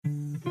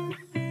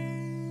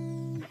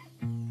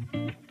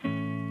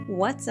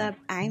What's up?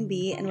 I'm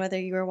B, and whether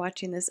you are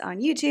watching this on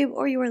YouTube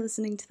or you are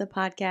listening to the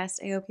podcast,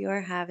 I hope you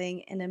are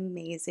having an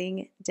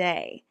amazing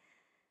day.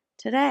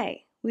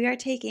 Today, we are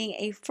taking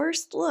a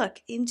first look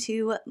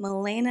into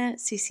MILENA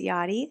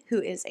CICIOTTI,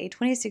 who is a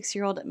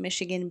 26-year-old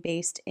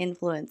Michigan-based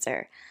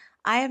influencer.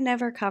 I have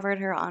never covered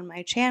her on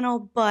my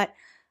channel, but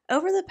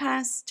over the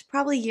past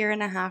probably year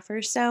and a half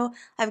or so,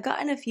 I've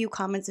gotten a few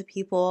comments of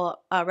people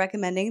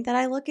recommending that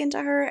I look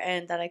into her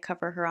and that I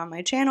cover her on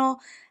my channel.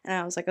 And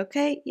I was like,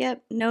 okay,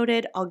 yep,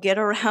 noted. I'll get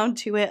around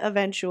to it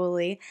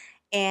eventually.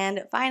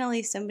 And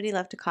finally, somebody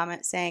left a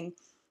comment saying,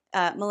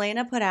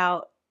 MILENA put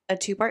out a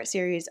 2-part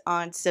series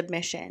on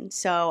submission,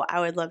 so I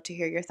would love to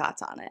hear your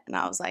thoughts on it. And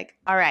I was like,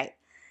 all right,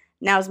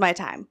 now's my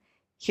time.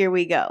 Here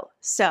we go.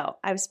 So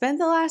I've spent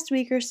the last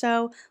week or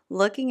so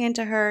looking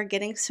into her,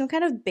 getting some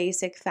kind of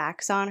basic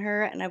facts on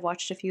her, and I've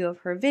watched a few of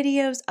her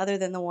videos other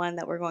than the one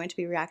that we're going to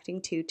be reacting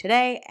to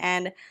today.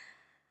 And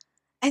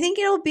I think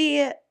it'll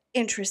be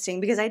interesting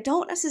because I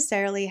don't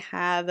necessarily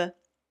have a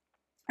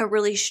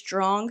really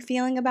strong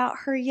feeling about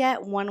her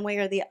yet, one way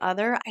or the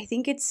other. I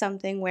think it's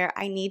something where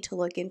I need to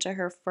look into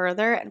her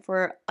further and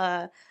for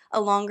a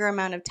longer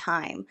amount of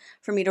time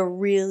for me to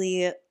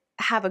really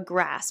have a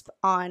grasp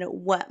on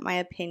what my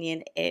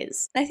opinion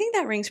is. And I think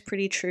that rings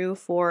pretty true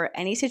for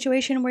any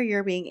situation where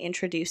you're being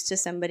introduced to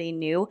somebody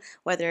new,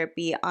 whether it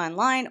be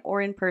online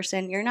or in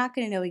person. You're not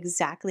going to know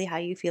exactly how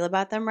you feel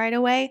about them right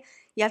away.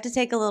 You have to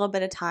take a little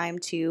bit of time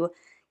to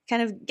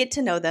kind of get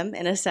to know them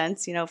in a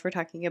sense. You know, if we're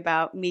talking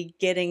about me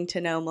getting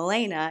to know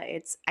MILENA,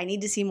 it's I need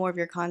to see more of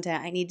your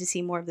content. I need to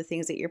see more of the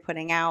things that you're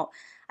putting out.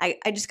 I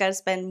just got to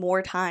spend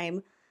more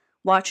time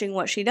watching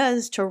what she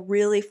does to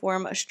really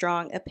form a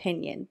strong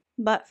opinion.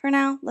 But for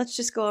now, let's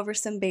just go over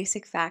some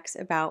basic facts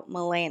about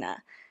MILENA.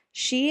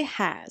 She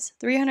has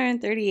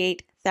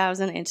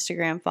 338,000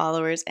 Instagram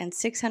followers and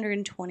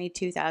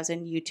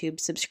 622,000 YouTube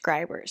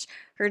subscribers.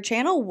 Her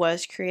channel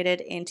was created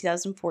in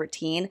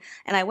 2014,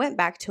 and I went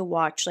back to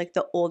watch like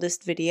the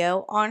oldest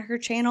video on her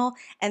channel,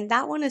 and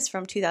that one is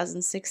from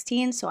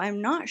 2016, so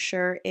I'm not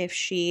sure if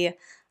she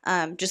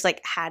just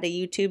like had a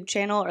YouTube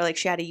channel or like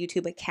she had a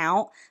YouTube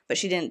account, but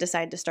she didn't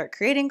decide to start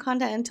creating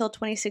content until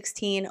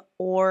 2016,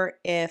 or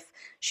if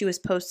she was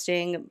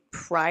posting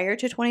prior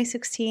to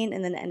 2016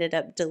 and then ended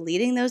up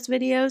deleting those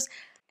videos.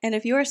 And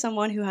if you are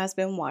someone who has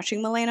been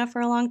watching MILENA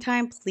for a long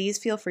time, please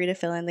feel free to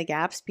fill in the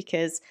gaps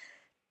because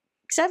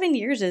 7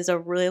 years is a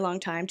really long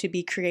time to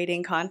be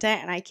creating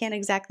content, and I can't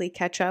exactly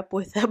catch up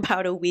with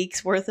about a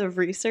week's worth of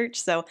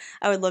research, so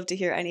I would love to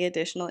hear any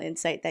additional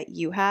insight that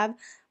you have.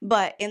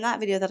 But in that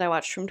video that I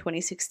watched from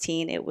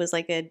 2016, it was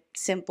like a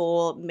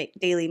simple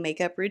daily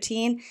makeup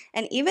routine,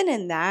 and even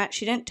in that,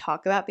 she didn't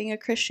talk about being a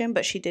Christian,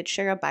 but she did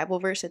share a Bible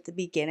verse at the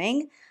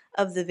beginning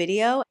of the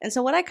video. And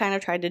so what I kind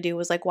of tried to do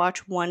was like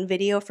watch one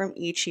video from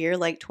each year,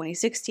 like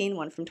 2016,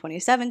 one from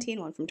 2017,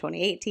 one from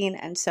 2018,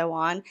 and so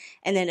on,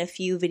 and then a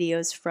few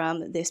videos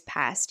from this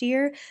past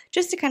year,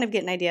 just to kind of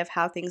get an idea of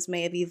how things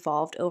may have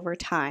evolved over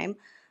time.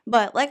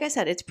 But like I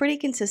said, it's pretty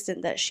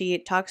consistent that she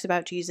talks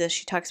about Jesus,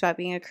 she talks about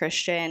being a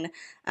Christian.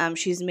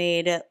 She's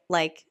made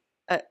like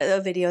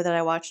a video that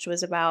I watched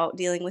was about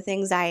dealing with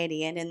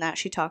anxiety, and in that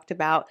she talked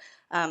about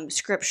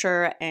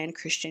scripture and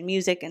Christian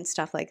music and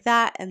stuff like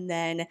that. And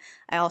then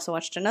I also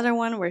watched another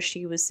one where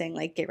she was saying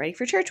like, get ready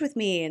for church with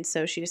me. And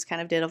so she just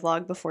kind of did a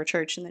vlog before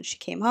church, and then she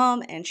came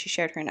home and she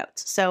shared her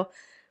notes. So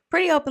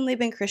pretty openly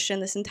been Christian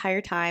this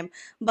entire time,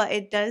 but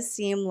it does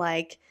seem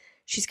like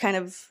she's kind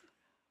of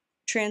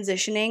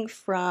transitioning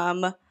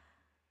from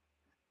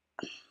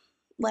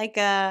like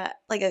a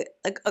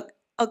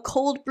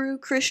cold brew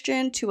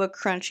Christian to a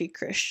crunchy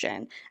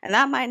Christian. And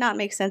that might not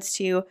make sense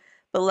to you,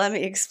 but let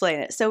me explain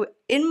it. So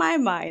in my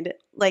mind,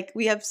 like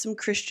we have some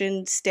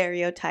Christian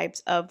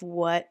stereotypes of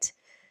what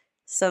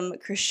some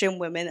Christian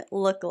women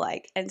look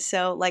like. And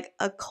so like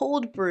a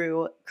cold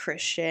brew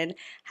Christian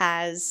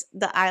has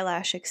the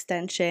eyelash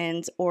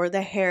extensions or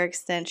the hair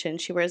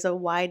extensions. She wears a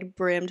wide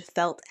brimmed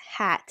felt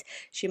hat.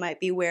 She might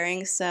be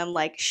wearing some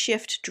like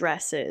shift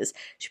dresses.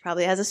 She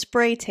probably has a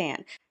spray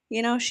tan.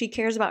 You know, she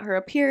cares about her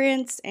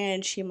appearance,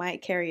 and she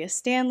might carry a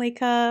Stanley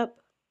Cup.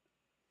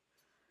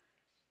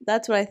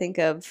 That's what I think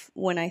of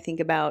when I think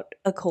about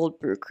a cold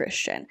brew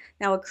Christian.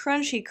 Now, a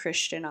crunchy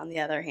Christian, on the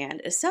other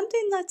hand, is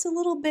something that's a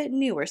little bit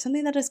newer,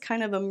 something that has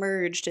kind of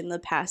emerged in the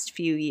past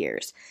few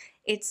years.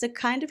 It's the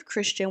kind of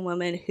Christian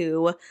woman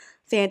who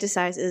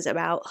fantasizes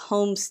about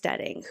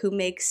homesteading, who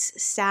makes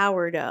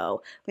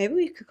sourdough. Maybe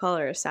we could call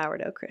her a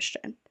sourdough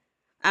Christian.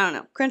 I don't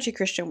know. Crunchy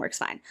Christian works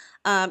fine.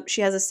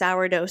 She has a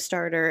sourdough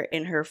starter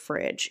in her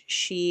fridge.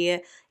 She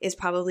is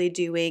probably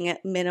doing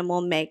minimal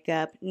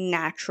makeup,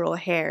 natural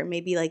hair,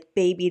 maybe like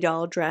baby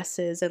doll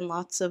dresses and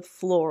lots of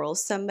florals.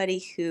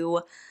 Somebody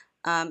who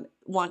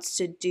wants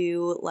to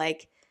do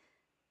like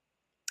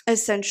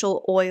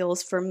essential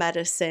oils for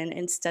medicine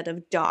instead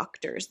of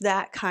doctors,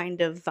 that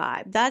kind of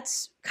vibe.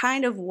 That's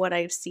kind of what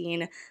I've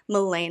seen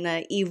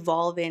MILENA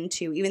evolve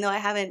into, even though I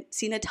haven't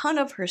seen a ton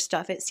of her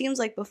stuff. It seems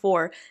like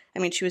before, I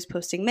mean, she was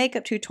posting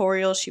makeup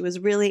tutorials, she was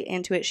really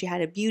into it, she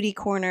had a beauty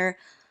corner,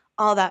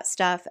 all that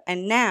stuff,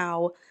 and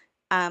now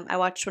I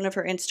watched one of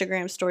her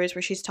Instagram stories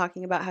where she's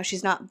talking about how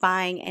she's not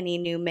buying any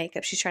new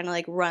makeup. She's trying to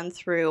like run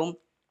through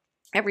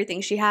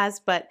everything she has,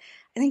 but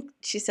I think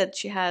she said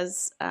she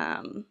has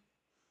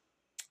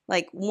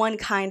like one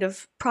kind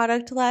of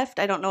product left.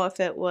 I don't know if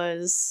it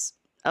was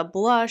a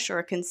blush or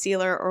a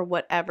concealer or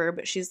whatever,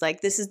 but she's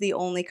like, this is the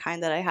only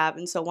kind that I have,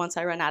 and so once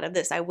I run out of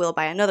this, I will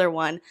buy another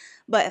one.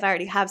 But if I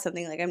already have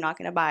something, like, I'm not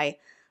going to buy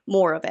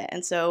more of it.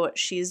 And so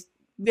she's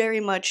very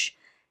much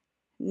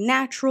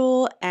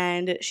natural,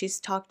 and she's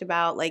talked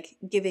about like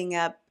giving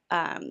up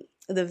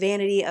the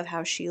vanity of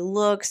how she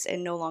looks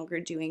and no longer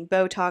doing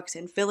Botox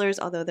and fillers,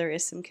 although there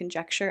is some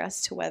conjecture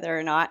as to whether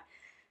or not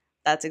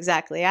that's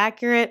exactly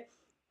accurate.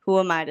 Who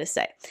am I to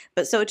say?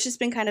 But so it's just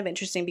been kind of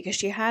interesting because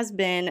she has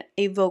been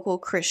a vocal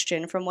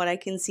Christian from what I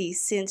can see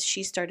since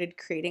she started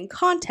creating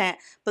content,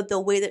 but the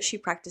way that she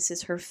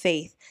practices her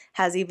faith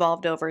has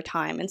evolved over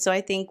time. And so I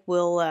think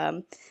we'll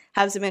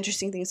have some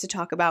interesting things to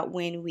talk about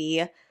when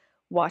we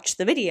watch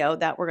the video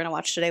that we're going to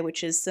watch today,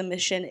 which is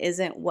Submission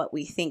Isn't What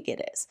We Think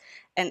It Is.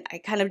 And I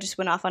kind of just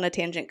went off on a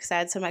tangent because I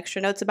had some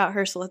extra notes about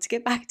her, so let's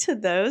get back to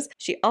those.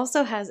 She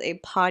also has a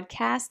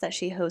podcast that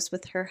she hosts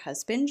with her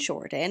husband,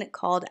 Jordan,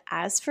 called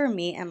As For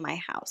Me and My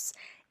House.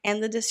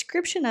 And the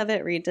description of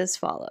it reads as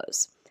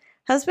follows.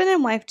 Husband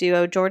and wife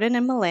duo Jordan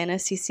and MILENA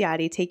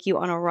CICIOTTI take you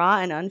on a raw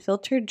and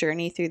unfiltered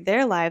journey through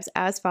their lives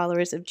as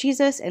followers of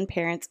Jesus and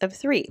parents of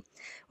 3.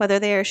 Whether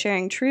they are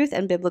sharing truth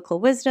and biblical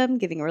wisdom,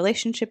 giving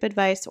relationship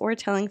advice, or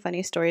telling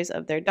funny stories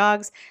of their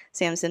dogs,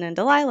 Samson and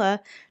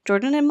Delilah,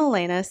 Jordan and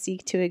MILENA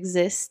seek to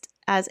exist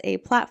as a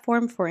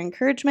platform for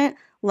encouragement,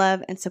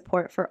 love, and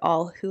support for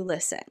all who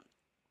listen.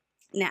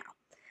 Now,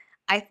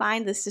 I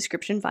find this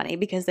description funny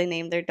because they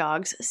named their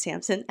dogs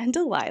Samson and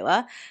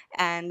Delilah.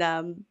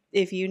 And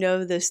if you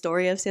know the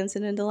story of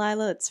Samson and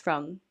Delilah, it's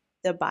from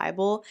the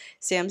Bible.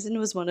 Samson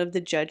was one of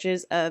the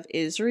judges of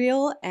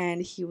Israel,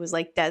 and he was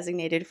like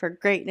designated for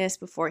greatness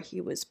before he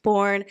was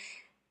born.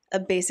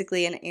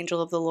 Basically, an angel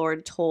of the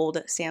Lord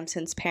told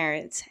Samson's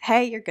parents,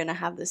 hey, you're going to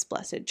have this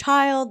blessed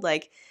child.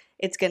 Like,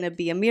 it's going to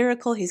be a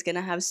miracle. He's going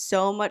to have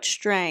so much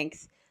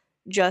strength.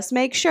 Just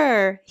make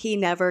sure he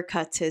never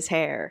cuts his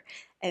hair.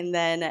 And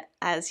then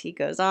as he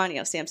goes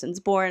on,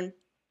 Samson's born.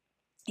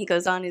 He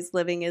goes on, he's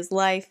living his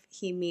life.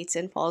 He meets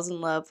and falls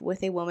in love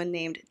with a woman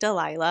named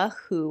Delilah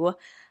who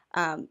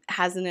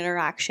has an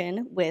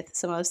interaction with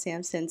some of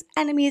Samson's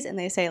enemies. And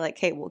they say, like,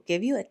 hey, we'll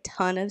give you a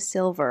ton of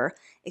silver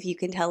if you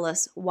can tell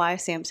us why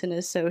Samson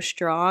is so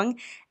strong.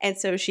 And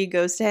so she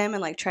goes to him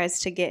and like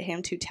tries to get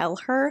him to tell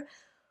her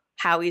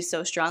how he's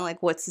so strong,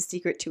 like what's the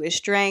secret to his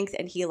strength.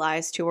 And he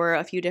lies to her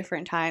a few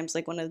different times.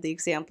 Like one of the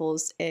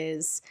examples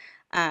is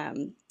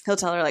he'll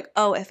tell her like,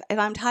 oh, if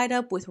I'm tied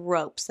up with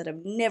ropes that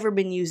have never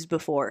been used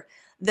before,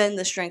 then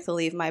the strength will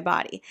leave my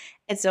body.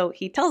 And so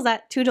he tells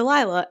that to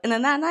Delilah, and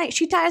then that night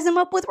she ties him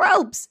up with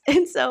ropes.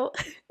 And so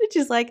it's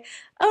just like,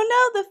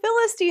 oh no, the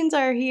Philistines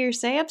are here,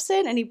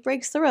 Samson, and he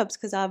breaks the ropes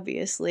because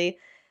obviously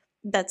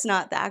that's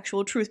not the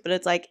actual truth, but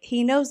it's like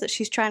he knows that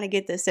she's trying to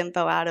get this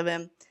info out of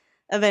him.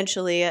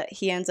 Eventually,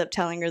 he ends up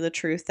telling her the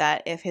truth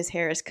that if his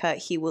hair is cut,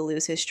 he will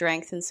lose his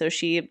strength, and so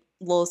she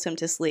lulls him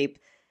to sleep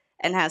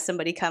and has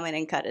somebody come in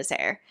and cut his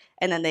hair.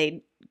 And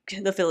then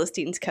the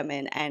Philistines come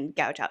in and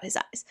gouge out his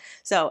eyes.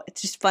 So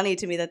it's just funny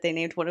to me that they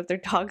named one of their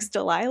dogs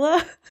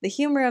Delilah. The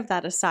humor of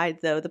that aside,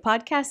 though, the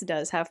podcast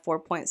does have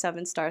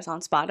 4.7 stars on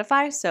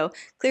Spotify. So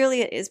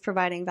clearly it is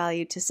providing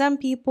value to some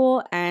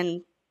people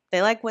and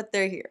they like what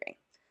they're hearing.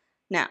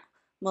 Now,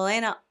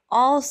 MILENA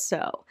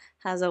also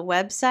has a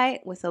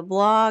website with a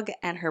blog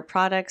and her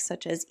products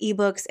such as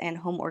ebooks and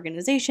home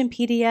organization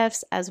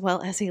PDFs, as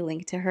well as a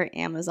link to her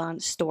Amazon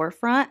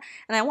storefront.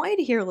 And I want you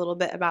to hear a little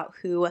bit about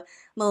who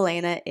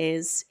MILENA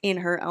is in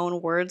her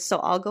own words. So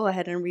I'll go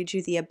ahead and read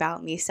you the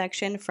About Me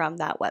section from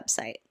that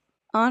website.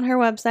 On her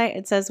website,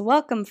 it says,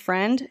 welcome,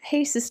 friend.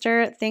 Hey,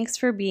 sister. Thanks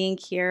for being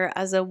here.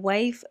 As a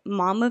wife,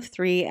 mom of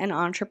 3, and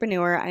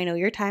entrepreneur, I know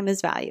your time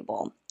is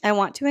valuable. I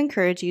want to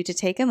encourage you to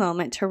take a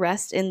moment to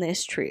rest in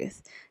this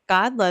truth.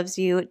 God loves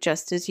you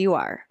just as you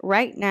are.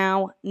 Right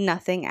now,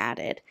 nothing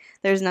added.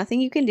 There's nothing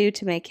you can do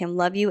to make him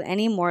love you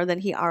any more than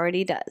he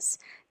already does.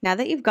 Now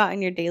that you've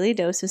gotten your daily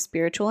dose of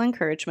spiritual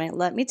encouragement,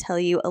 let me tell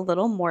you a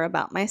little more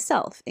about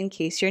myself, in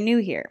case you're new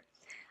here.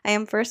 I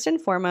am first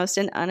and foremost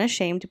an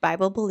unashamed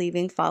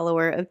Bible-believing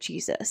follower of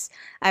Jesus.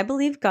 I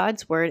believe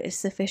God's word is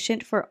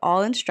sufficient for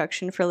all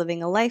instruction for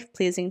living a life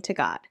pleasing to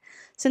God.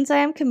 Since I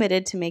am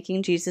committed to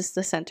making Jesus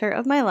the center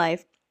of my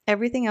life,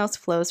 everything else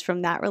flows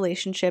from that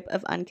relationship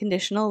of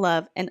unconditional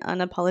love and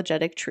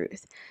unapologetic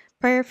truth.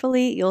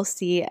 Prayerfully, you'll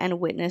see and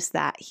witness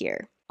that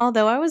here.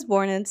 Although I was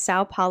born in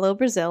Sao Paulo,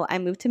 Brazil, I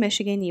moved to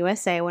Michigan,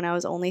 USA when I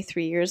was only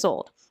 3 years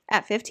old.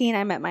 At 15,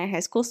 I met my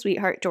high school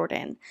sweetheart,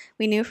 Jordan.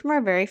 We knew from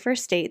our very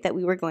first date that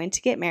we were going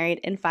to get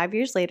married, and 5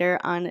 years later,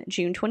 on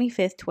June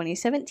 25th,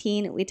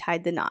 2017, we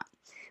tied the knot.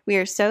 We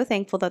are so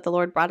thankful that the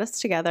Lord brought us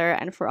together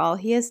and for all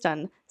he has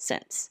done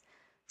since.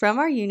 From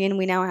our union,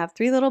 we now have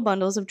 3 little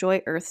bundles of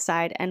joy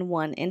earthside and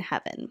 1 in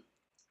heaven.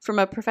 From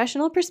a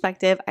professional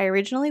perspective, I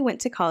originally went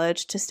to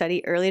college to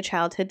study early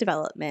childhood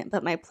development,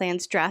 but my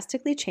plans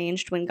drastically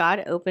changed when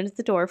God opened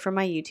the door for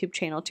my YouTube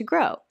channel to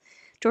grow.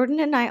 Jordan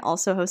and I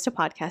also host a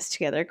podcast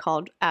together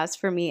called As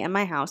For Me and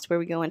My House, where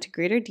we go into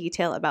greater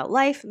detail about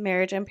life,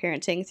 marriage, and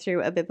parenting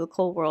through a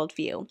biblical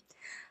worldview.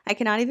 I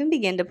cannot even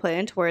begin to put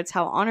into words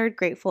how honored,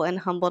 grateful, and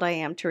humbled I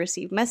am to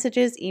receive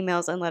messages,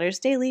 emails, and letters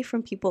daily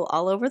from people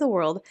all over the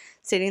world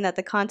stating that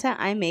the content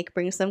I make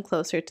brings them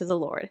closer to the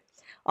Lord.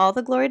 All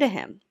the glory to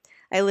Him.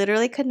 I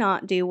literally could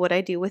not do what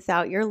I do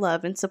without your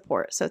love and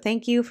support, so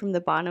thank you from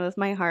the bottom of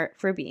my heart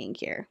for being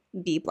here.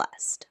 Be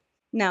blessed.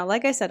 Now,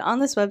 like I said, on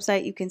this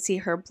website, you can see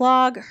her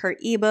blog, her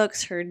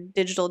ebooks, her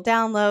digital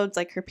downloads,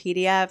 like her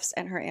PDFs,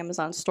 and her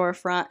Amazon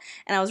storefront.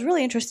 And I was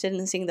really interested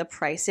in seeing the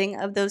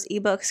pricing of those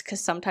ebooks because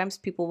sometimes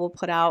people will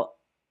put out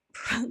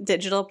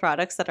digital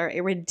products that are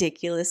a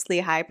ridiculously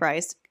high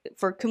price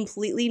for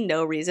completely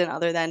no reason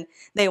other than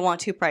they want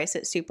to price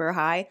it super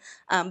high.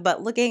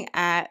 But looking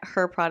at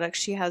her products,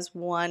 she has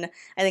one,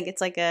 I think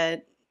it's like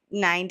a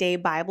 9-day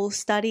Bible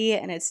study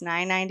and it's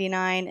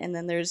 $9.99. And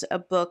then there's a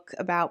book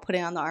about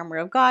putting on the armor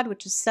of God,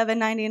 which is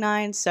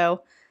 $7.99.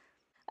 So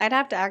I'd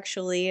have to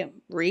actually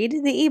read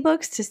the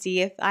ebooks to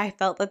see if I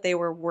felt that they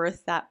were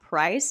worth that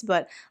price,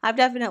 but I've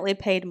definitely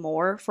paid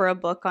more for a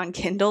book on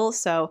Kindle,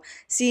 so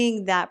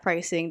seeing that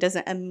pricing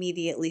doesn't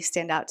immediately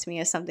stand out to me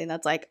as something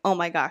that's like, oh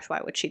my gosh,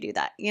 why would she do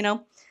that, you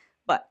know?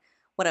 But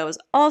what I was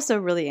also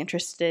really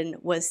interested in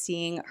was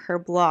seeing her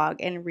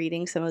blog and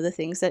reading some of the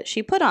things that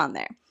she put on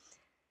there.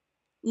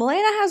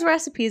 MILENA has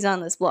recipes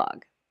on this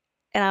blog,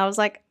 and I was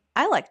like,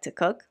 I like to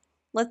cook.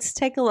 Let's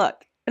take a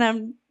look.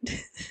 And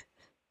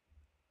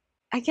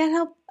I can't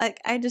help,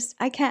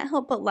 I can't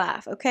help but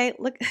laugh, okay?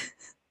 Look,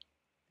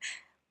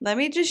 let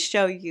me just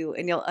show you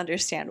and you'll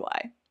understand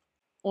why.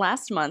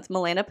 Last month,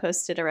 MILENA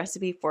posted a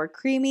recipe for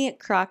creamy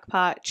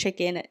crock-pot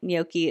chicken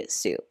gnocchi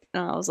soup.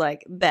 And I was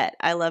like, bet,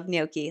 I love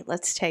gnocchi.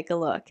 Let's take a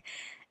look.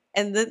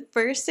 And the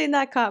first thing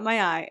that caught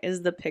my eye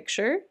is the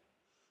picture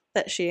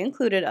that she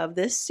included of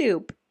this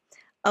soup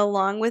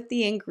along with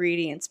the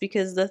ingredients,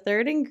 because the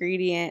third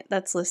ingredient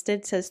that's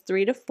listed says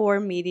 3 to 4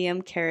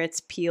 medium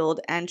carrots peeled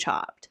and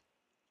chopped.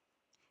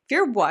 If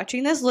you're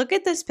watching this, look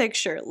at this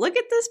picture. Look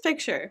at this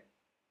picture.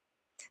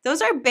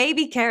 Those are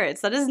baby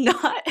carrots. That is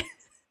not,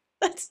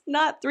 that's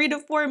not 3 to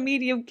 4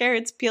 medium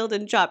carrots peeled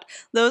and chopped.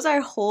 Those are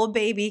whole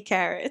baby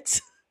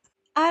carrots.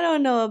 I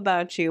don't know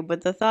about you,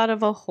 but the thought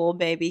of a whole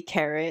baby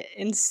carrot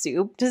in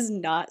soup does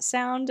not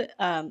sound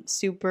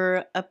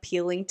super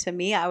appealing to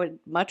me. I would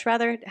much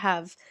rather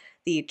have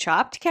the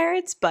chopped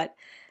carrots, but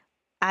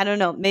I don't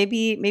know,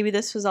 maybe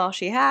this was all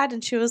she had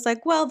and she was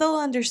like, well, they'll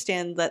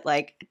understand that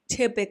like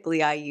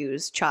typically I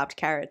use chopped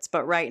carrots,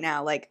 but right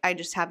now like I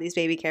just have these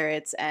baby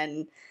carrots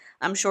and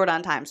I'm short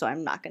on time, so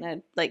I'm not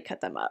gonna like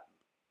cut them up.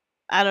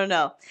 I don't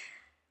know.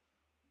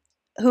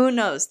 Who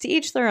knows? To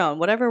each their own,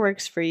 whatever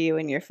works for you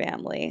and your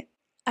family.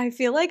 I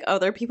feel like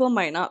other people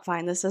might not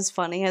find this as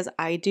funny as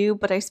I do,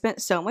 but I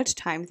spent so much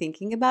time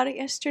thinking about it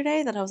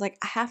yesterday that I was like,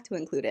 I have to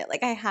include it.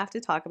 Like I have to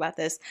talk about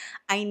this.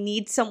 I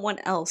need someone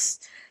else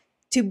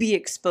to be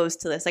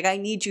exposed to this. Like I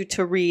need you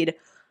to read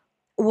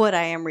what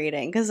I am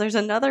reading because there's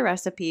another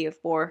recipe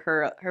for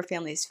her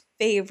family's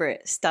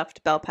favorite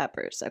stuffed bell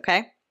peppers,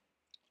 okay?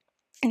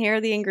 And here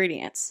are the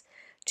ingredients.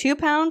 2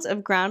 pounds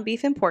of ground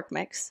beef and pork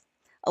mix,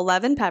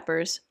 11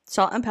 peppers,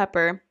 salt and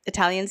pepper,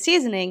 Italian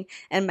seasoning,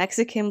 and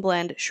Mexican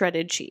blend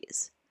shredded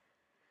cheese.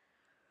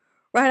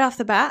 Right off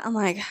the bat, I'm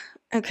like,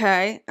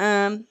 okay,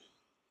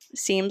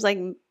 seems like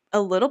a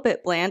little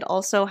bit bland.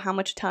 Also, how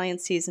much Italian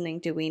seasoning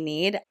do we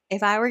need?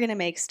 If I were going to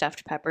make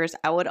stuffed peppers,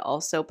 I would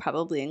also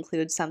probably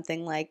include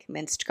something like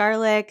minced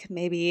garlic,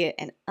 maybe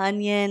an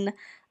onion,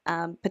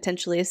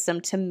 potentially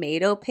some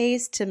tomato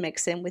paste to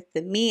mix in with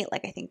the meat.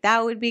 Like, I think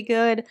that would be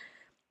good.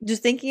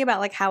 Just thinking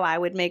about like how I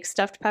would make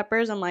stuffed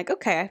peppers, I'm like,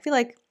 okay, I feel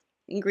like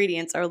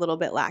ingredients are a little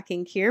bit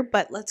lacking here,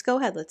 but let's go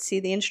ahead. Let's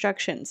see the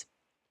instructions.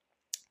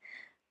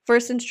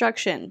 First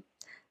instruction.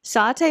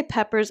 Saute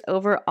peppers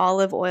over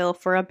olive oil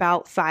for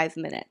about 5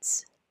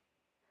 minutes.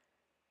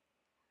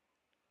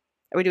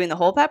 Are we doing the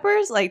whole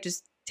peppers? Like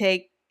just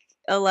take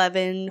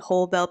 11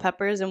 whole bell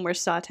peppers and we're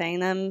sauteing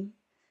them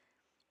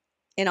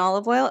in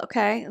olive oil?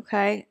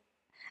 Okay.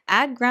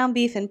 Add ground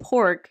beef and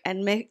pork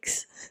and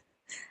mix.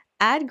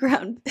 Add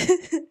ground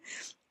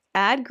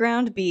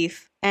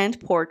beef and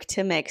pork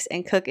to mix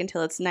and cook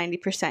until it's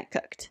 90%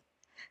 cooked.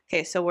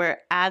 Okay, so we're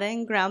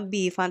adding ground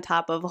beef on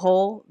top of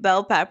whole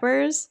bell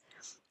peppers.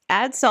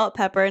 Add salt,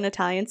 pepper, and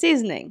Italian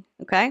seasoning,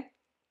 okay?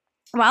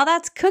 While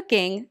that's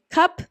cooking,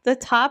 cup the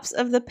tops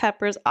of the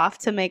peppers off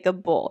to make a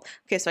bowl.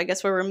 Okay, so I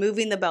guess we're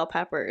removing the bell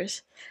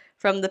peppers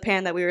from the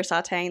pan that we were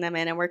sauteing them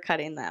in and we're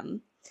cutting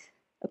them.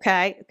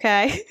 Okay.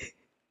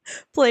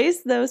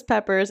 Place those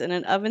peppers in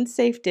an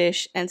oven-safe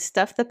dish and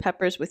stuff the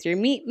peppers with your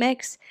meat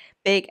mix.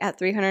 Bake at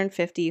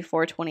 350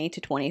 for 20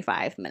 to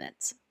 25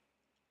 minutes.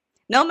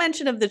 No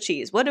mention of the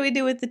cheese. What do we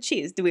do with the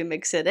cheese? Do we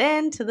mix it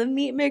into the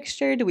meat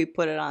mixture? Do we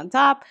put it on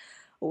top?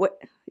 What?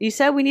 You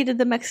said we needed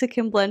the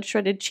Mexican blend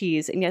shredded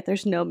cheese, and yet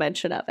there's no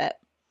mention of it.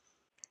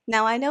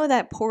 Now, I know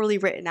that poorly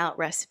written out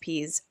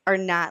recipes are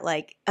not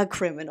like a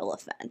criminal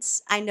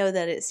offense. I know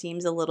that it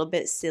seems a little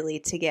bit silly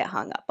to get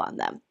hung up on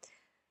them.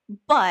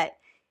 But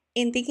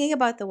in thinking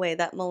about the way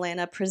that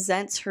MILENA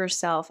presents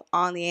herself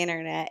on the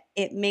internet,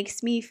 it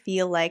makes me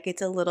feel like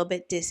it's a little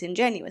bit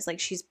disingenuous. Like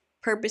she's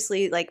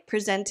purposely like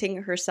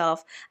presenting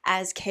herself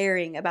as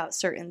caring about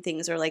certain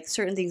things, or like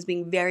certain things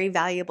being very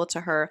valuable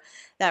to her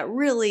that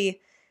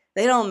really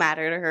they don't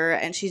matter to her,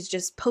 and she's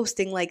just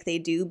posting like they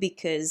do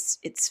because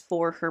it's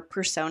for her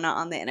persona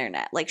on the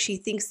internet. Like she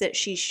thinks that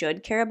she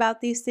should care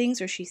about these things,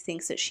 or she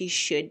thinks that she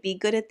should be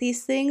good at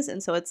these things,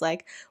 and so it's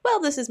like, well,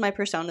 this is my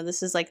persona,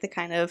 this is like the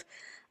kind of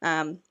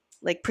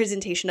like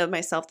presentation of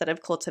myself that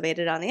I've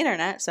cultivated on the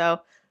internet,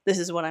 so this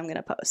is what I'm going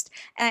to post.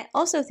 And I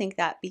also think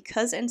that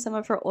because in some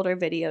of her older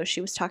videos she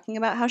was talking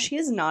about how she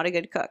is not a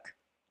good cook,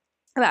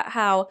 about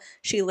how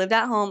she lived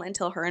at home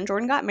until her and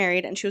Jordan got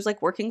married, and she was like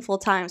working full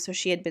time, so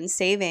she had been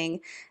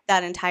saving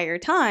that entire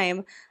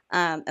time,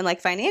 and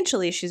like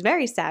financially she's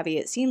very savvy,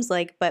 it seems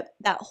like, but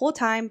that whole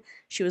time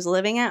she was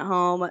living at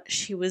home,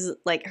 she was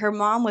like, her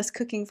mom was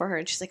cooking for her,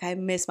 and she's like, I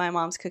miss my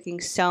mom's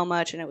cooking so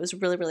much, and it was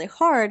really, really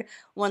hard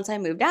once I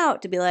moved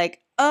out to be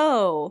like,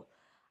 oh,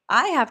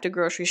 I have to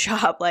grocery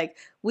shop, like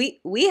we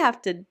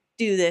have to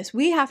do this,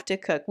 we have to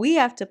cook, we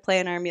have to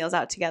plan our meals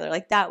out together.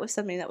 Like that was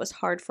something that was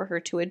hard for her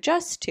to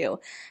adjust to.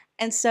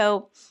 And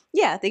so,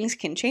 yeah, things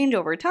can change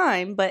over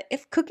time, but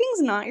if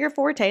cooking's not your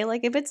forte,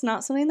 like if it's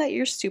not something that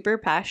you're super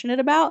passionate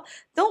about,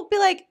 don't be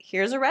like,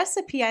 here's a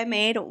recipe I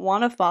made,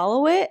 want to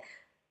follow it?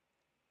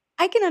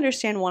 I can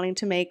understand wanting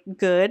to make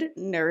good,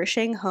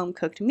 nourishing,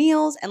 home-cooked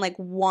meals and like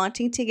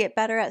wanting to get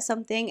better at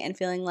something and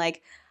feeling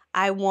like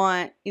I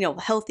want,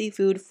 healthy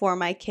food for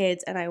my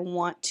kids, and I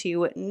want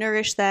to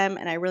nourish them,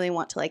 and I really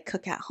want to like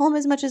cook at home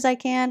as much as I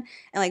can,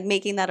 and like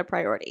making that a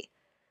priority.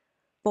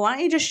 But why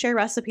don't you just share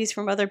recipes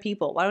from other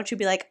people? Why don't you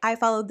be like, I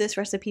followed this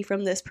recipe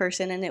from this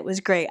person and it was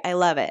great, I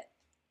love it.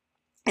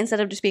 Instead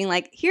of just being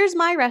like, here's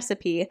my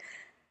recipe,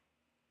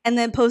 and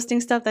then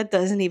posting stuff that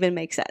doesn't even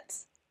make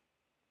sense.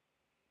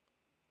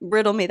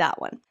 Riddle me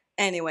that one.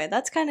 Anyway,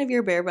 that's kind of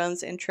your bare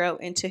bones intro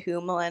into who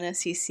MILENA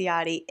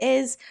CICIOTTI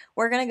is.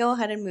 We're going to go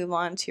ahead and move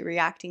on to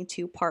reacting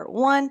to part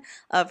 1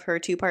 of her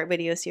 2-part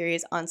video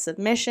series on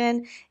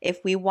submission.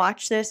 If we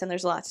watch this and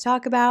there's a lot to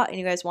talk about and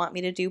you guys want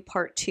me to do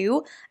part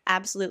 2,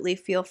 absolutely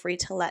feel free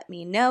to let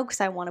me know, because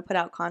I want to put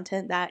out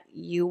content that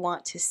you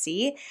want to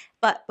see.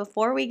 But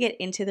before we get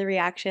into the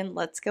reaction,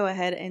 let's go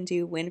ahead and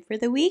do win for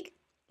the week.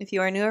 If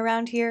you are new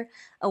around here,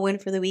 a win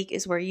for the week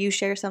is where you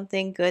share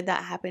something good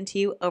that happened to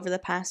you over the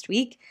past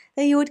week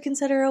that you would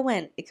consider a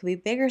win. It could be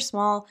big or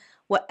small,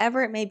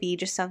 whatever it may be,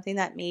 just something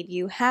that made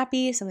you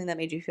happy, something that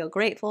made you feel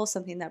grateful,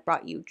 something that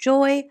brought you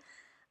joy.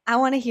 I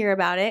want to hear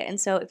about it,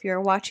 and so if you're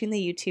watching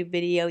the YouTube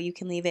video, you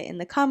can leave it in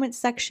the comments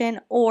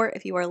section, or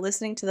if you are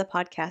listening to the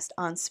podcast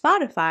on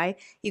Spotify,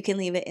 you can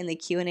leave it in the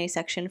Q&A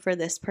section for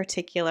this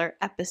particular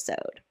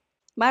episode.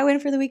 My win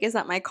for the week is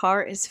that my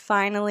car is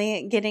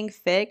finally getting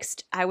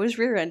fixed. I was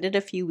rear-ended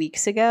a few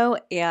weeks ago,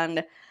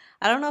 and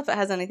I don't know if it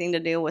has anything to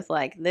do with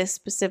like this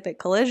specific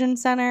collision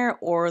center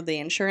or the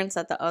insurance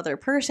that the other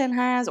person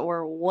has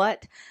or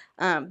what,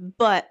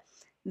 but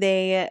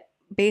they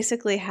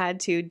basically had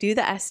to do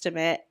the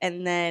estimate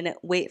and then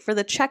wait for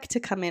the check to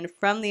come in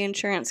from the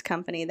insurance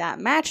company that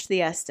matched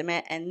the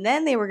estimate, and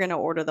then they were going to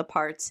order the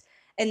parts.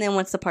 And then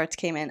once the parts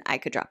came in, I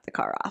could drop the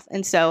car off.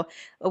 And so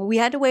we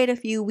had to wait a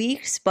few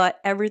weeks, but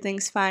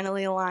everything's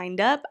finally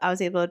lined up. I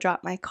was able to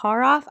drop my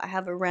car off. I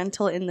have a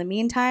rental in the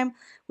meantime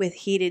with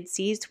heated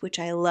seats, which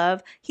I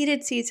love.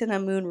 Heated seats and a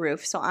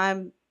moonroof. So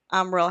I'm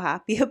real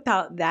happy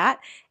about that.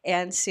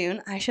 And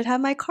soon I should have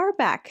my car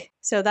back.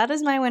 So that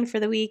is my win for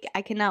the week.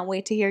 I cannot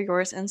wait to hear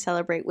yours and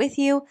celebrate with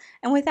you.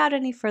 And without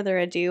any further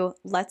ado,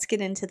 let's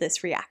get into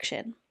this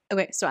reaction.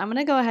 Okay, so I'm going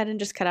to go ahead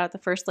and just cut out the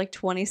first like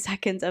 20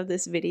 seconds of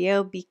this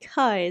video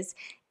because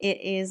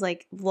it is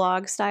like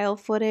vlog style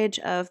footage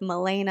of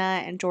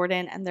MILENA and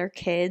Jordan and their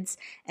kids,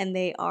 and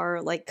they are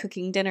like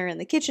cooking dinner in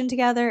the kitchen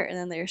together, and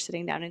then they're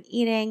sitting down and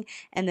eating,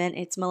 and then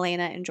it's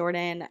MILENA and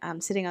Jordan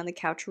sitting on the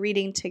couch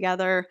reading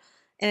together,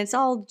 and it's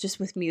all just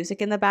with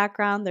music in the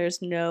background.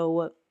 There's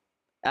no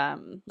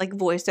like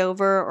voiceover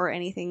or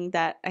anything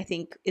that I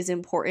think is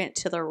important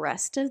to the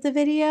rest of the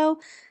video.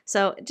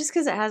 So just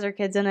because it has her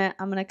kids in it,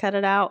 I'm going to cut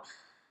it out.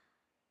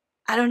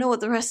 I don't know what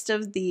the rest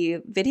of the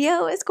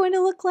video is going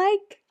to look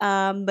like,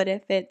 but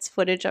if it's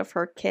footage of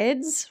her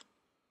kids,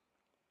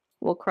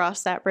 we'll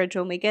cross that bridge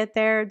when we get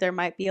there. There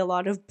might be a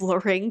lot of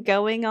blurring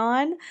going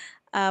on.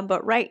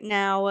 But right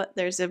now,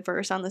 there's a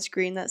verse on the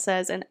screen that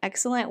says, "An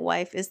excellent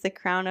wife is the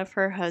crown of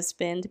her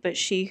husband, but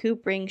she who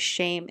brings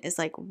shame is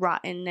like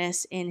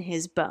rottenness in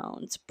his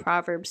bones."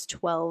 Proverbs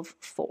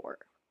 12:4.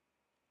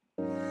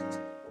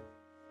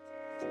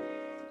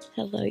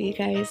 Hello you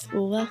guys,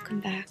 welcome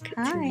back to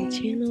Hi. my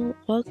channel.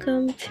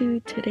 Welcome to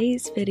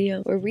today's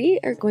video where we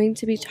are going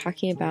to be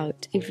talking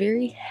about a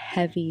very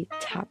heavy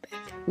topic.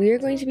 We are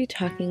going to be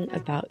talking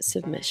about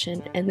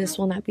submission, and this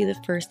will not be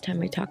the first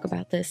time I talk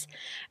about this.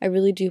 I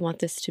really do want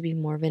this to be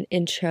more of an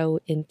intro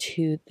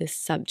into this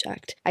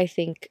subject. I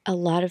think a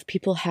lot of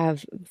people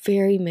have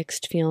very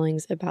mixed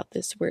feelings about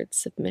this word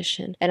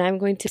submission, and I'm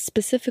going to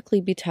specifically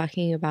be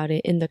talking about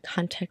it in the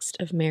context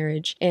of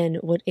marriage and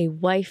what a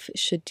wife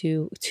should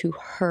do to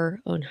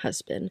her own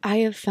husband. I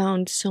have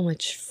found so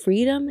much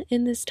freedom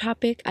in this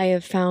topic. I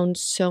have found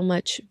so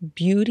much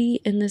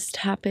beauty in this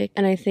topic,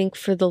 and I think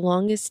for the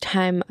longest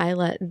time I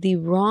let the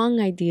wrong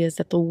ideas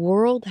that the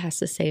world has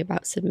to say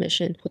about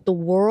submission, what the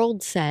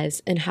world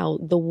says, and how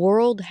the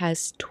world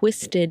has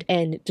twisted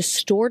and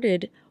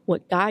distorted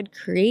what God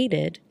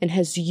created and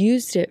has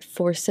used it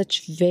for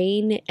such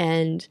vain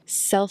and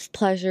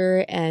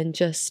self-pleasure and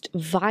just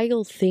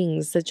vile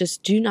things that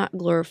just do not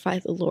glorify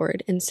the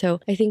Lord. And so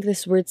I think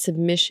this word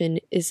submission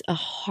is a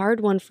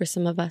hard one for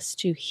some of us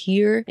to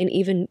hear and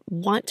even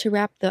want to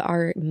wrap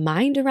our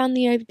mind around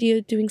the idea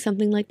of doing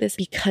something like this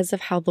because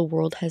of how the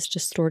world has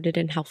distorted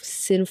and how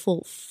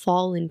sinful,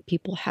 fallen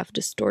people have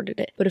distorted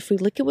it. But if we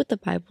look at what the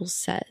Bible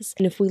says,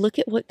 and if we look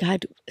at what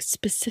God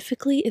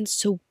specifically and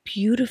so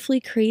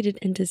beautifully created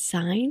and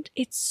designed,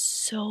 it's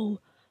so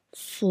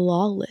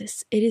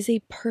flawless. It is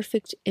a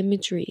perfect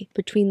imagery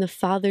between the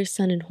Father,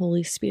 Son, and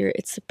Holy Spirit.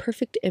 It's the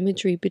perfect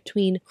imagery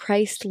between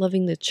Christ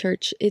loving the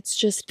church. It's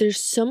just,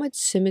 there's so much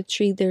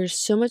symmetry, there's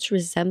so much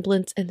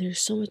resemblance, and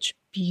there's so much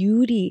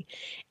beauty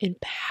and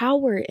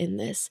power in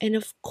this. And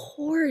of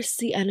course,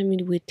 the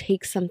enemy would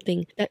take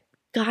something that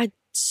God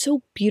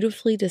so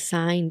beautifully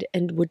designed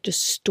and would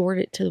distort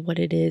it to what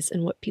it is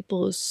and what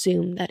people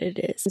assume that it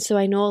is. And so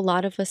I know a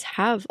lot of us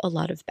have a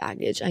lot of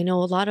baggage. I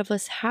know a lot of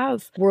us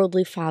have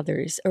worldly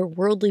fathers or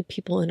worldly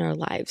people in our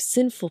lives,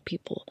 sinful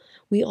people.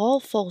 We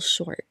all fall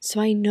short. So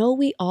I know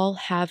we all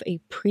have a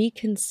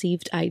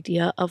preconceived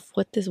idea of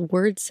what this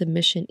word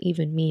submission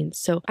even means.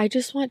 So I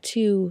just want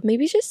to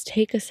maybe just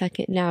take a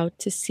second now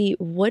to see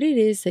what it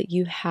is that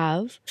you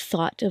have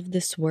thought of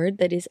this word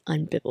that is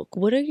unbiblical.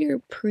 What are your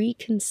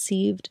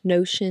preconceived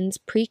notions,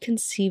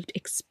 preconceived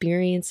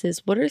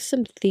experiences? What are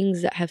some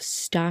things that have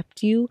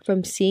stopped you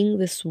from seeing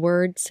this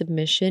word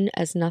submission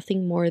as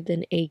nothing more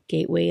than a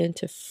gateway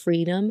into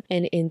freedom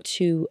and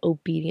into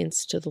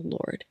obedience to the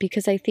Lord?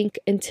 Because I think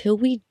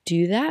until we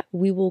do that,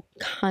 we will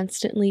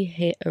constantly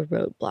hit a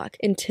roadblock.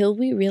 Until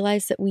we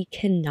realize that we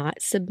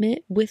cannot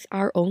submit with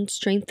our own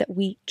strength, that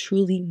we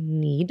truly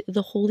need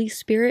the Holy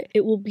Spirit,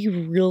 it will be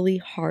really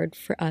hard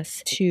for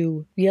us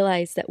to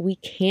realize that we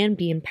can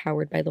be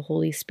empowered by the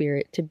Holy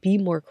Spirit to be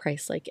more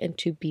Christ-like and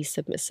to be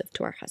submissive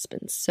to our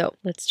husbands. So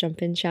let's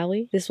jump in, shall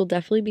we? This will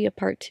definitely be a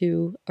part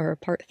 2 or a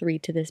part 3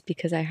 to this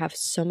because I have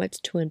so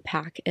much to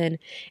unpack. And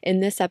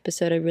in this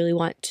episode, I really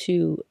want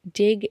to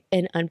dig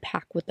and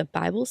unpack what the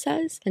Bible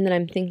says. And then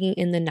I'm thinking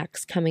in the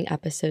next coming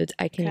episodes,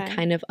 I can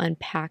kind of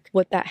unpack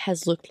what that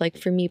has looked like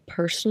for me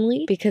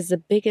personally, because the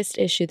biggest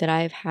issue that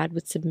I have had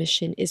with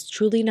submission is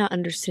truly not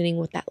understanding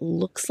what that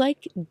looks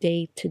like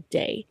day to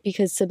day.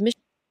 Because submission.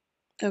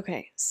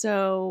 Okay,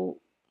 so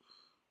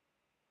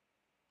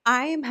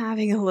I am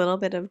having a little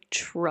bit of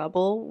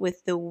trouble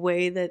with the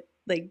way that,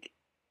 like,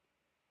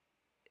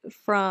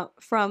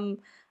 from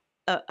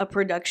a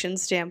production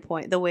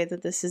standpoint, the way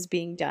that this is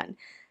being done.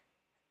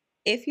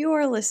 If you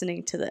are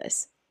listening to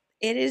this,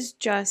 it is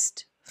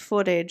just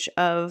footage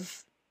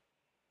of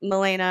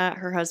MILENA,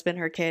 her husband,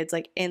 her kids,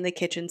 like in the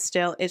kitchen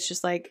still. It's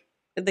just like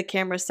the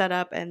camera's set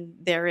up and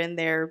they're in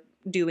there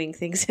doing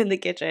things in the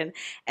kitchen.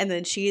 And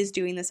then she is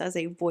doing this as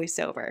a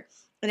voiceover.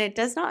 And it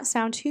does not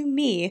sound to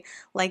me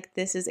like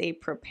this is a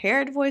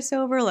prepared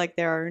voiceover, like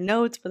there are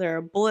notes, but there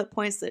are bullet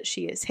points that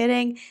she is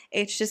hitting.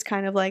 It's just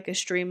kind of like a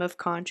stream of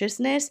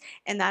consciousness.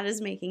 And that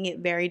is making it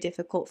very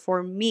difficult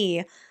for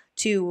me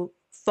to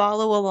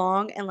follow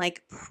along and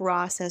like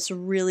process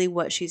really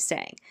what she's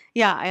saying.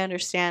 Yeah, I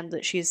understand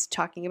that she's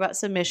talking about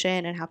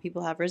submission and how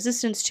people have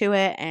resistance to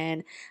it,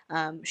 and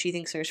she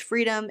thinks there's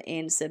freedom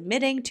in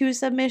submitting to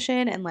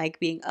submission and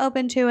like being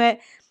open to it,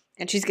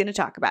 and she's going to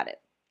talk about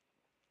it.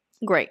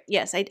 Great.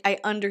 Yes, I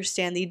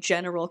understand the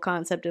general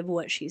concept of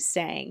what she's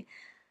saying,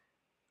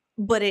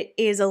 but it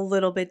is a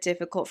little bit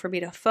difficult for me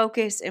to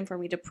focus and for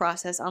me to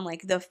process on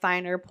like the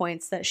finer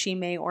points that she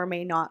may or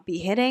may not be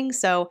hitting.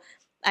 So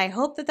I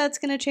hope that that's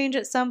going to change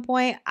at some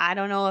point. I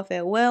don't know if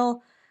it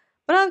will,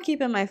 but I'm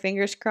keeping my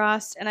fingers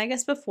crossed. And I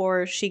guess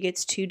before she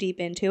gets too deep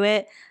into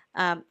it,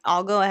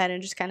 I'll go ahead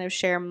and just kind of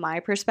share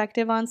my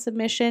perspective on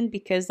submission,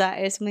 because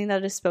that is something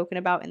that is spoken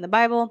about in the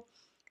Bible.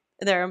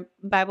 There are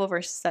Bible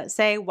verses that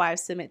say,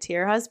 wives, submit to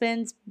your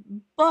husbands.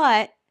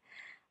 But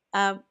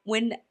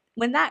when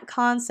that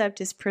concept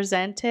is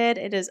presented,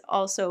 it is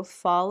also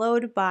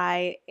followed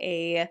by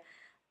a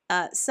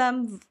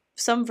some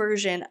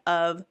version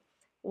of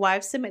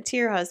wives, submit to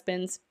your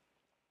husbands,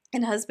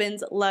 and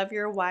husbands, love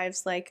your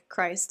wives like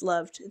Christ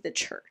loved the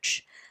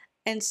church.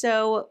 And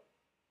so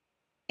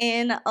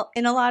in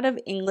a lot of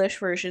English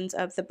versions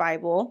of the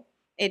Bible,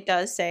 it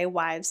does say,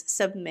 wives,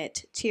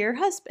 submit to your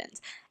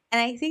husbands.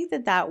 And I think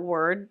that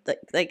word,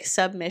 like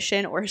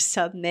submission or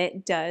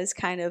submit, does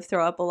kind of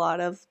throw up a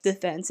lot of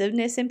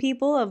defensiveness in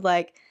people of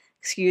like,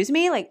 excuse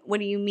me? Like, what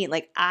do you mean?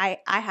 Like, I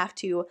have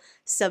to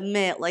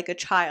submit like a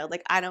child.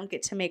 Like, I don't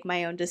get to make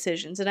my own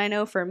decisions. And I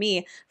know for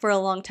me, for a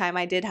long time,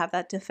 I did have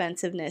that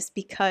defensiveness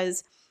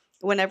because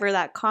whenever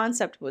that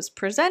concept was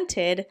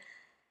presented,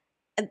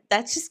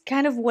 that's just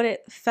kind of what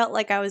it felt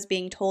like I was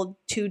being told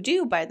to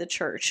do by the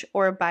church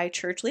or by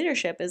church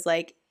leadership, is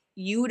like,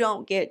 you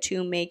don't get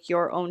to make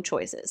your own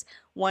choices.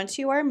 Once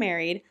you are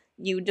married,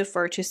 you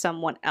defer to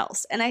someone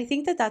else. And I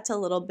think that that's a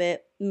little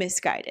bit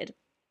misguided.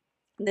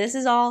 This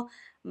is all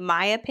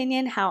my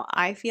opinion, how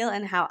I feel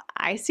and how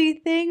I see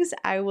things.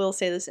 I will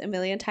say this a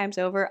million times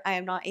over. I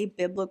am not a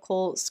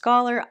biblical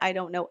scholar. I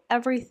don't know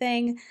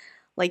everything.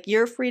 Like,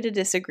 you're free to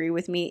disagree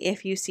with me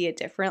if you see it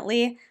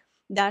differently.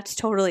 That's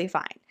totally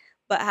fine.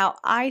 But how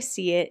I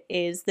see it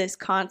is this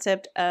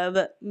concept of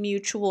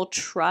mutual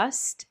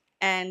trust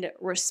and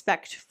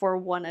respect for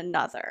one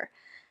another.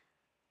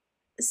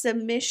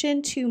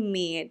 Submission to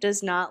me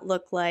does not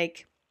look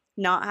like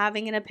not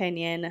having an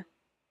opinion,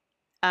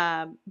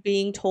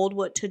 being told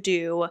what to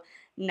do,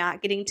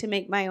 not getting to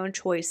make my own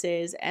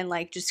choices, and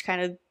like just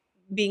kind of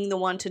being the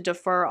one to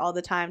defer all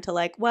the time to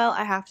like, well,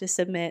 I have to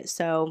submit,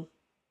 so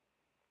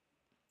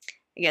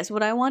I guess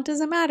what I want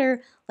doesn't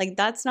matter. Like,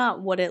 that's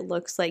not what it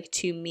looks like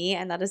to me,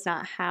 and that is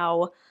not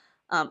how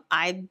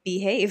I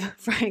behave,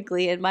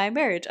 frankly, in my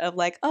marriage, of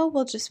like, oh,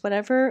 well, just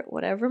whatever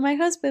my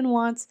husband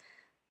wants.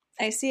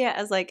 I see it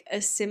as like a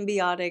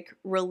symbiotic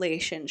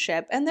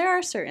relationship. And there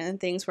are certain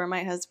things where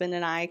my husband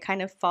and I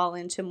kind of fall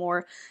into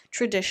more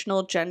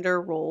traditional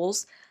gender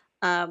roles.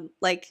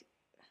 Like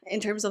in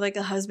terms of like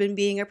a husband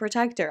being a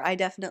protector, I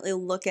definitely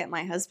look at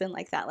my husband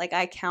like that. Like,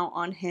 I count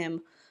on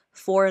him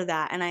for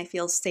that, and I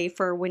feel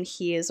safer when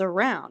he is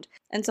around.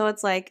 And so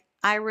it's like,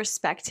 I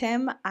respect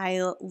him.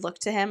 I look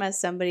to him as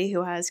somebody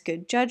who has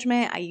good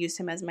judgment. I use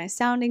him as my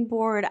sounding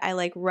board. I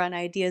like run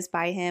ideas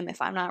by him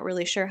if I'm not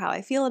really sure how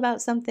I feel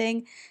about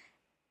something.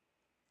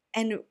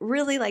 And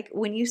really, like,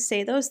 when you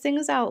say those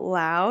things out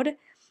loud,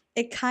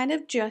 it kind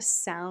of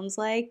just sounds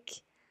like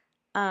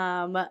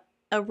a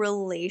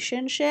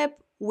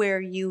relationship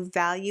where you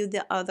value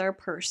the other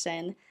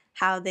person,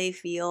 how they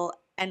feel,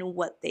 and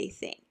what they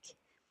think.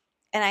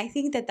 And I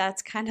think that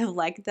that's kind of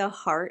like the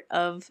heart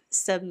of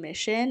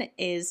submission,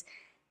 is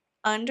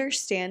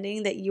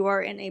understanding that you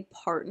are in a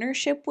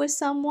partnership with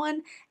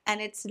someone and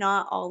it's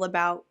not all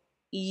about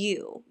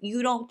you.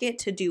 You don't get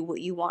to do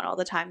what you want all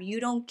the time. You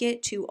don't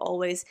get to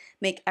always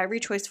make every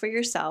choice for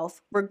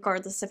yourself,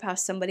 regardless of how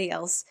somebody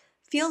else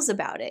feels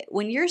about it.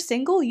 When you're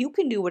single, you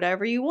can do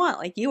whatever you want.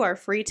 Like, you are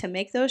free to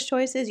make those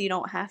choices. You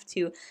don't have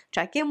to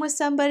check in with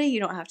somebody. You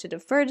don't have to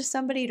defer to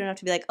somebody. You don't have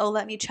to be like, oh,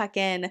 let me check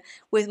in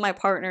with my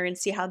partner and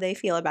see how they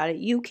feel about it.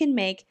 You can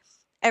make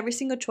every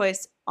single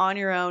choice on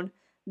your own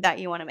that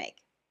you want to make.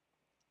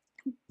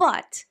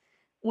 But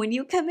when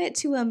you commit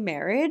to a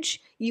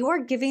marriage, you are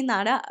giving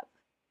that up.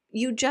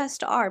 You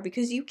just are,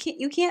 because you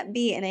can't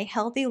be in a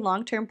healthy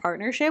long-term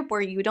partnership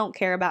where you don't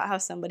care about how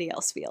somebody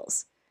else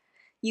feels.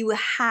 You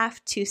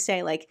have to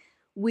say, like,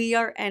 we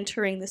are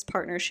entering this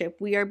partnership.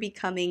 We are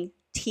becoming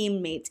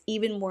teammates,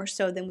 even more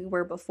so than we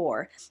were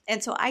before.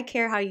 And so I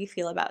care how you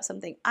feel about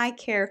something. I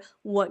care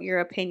what your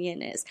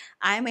opinion is.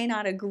 I may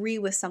not agree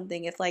with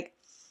something if, like,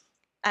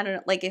 I don't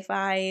know, like if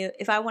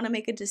I want to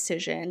make a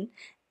decision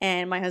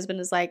and my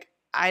husband is like,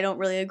 I don't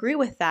really agree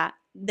with that,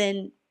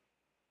 then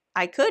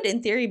I could,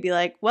 in theory, be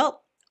like,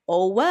 well,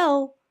 oh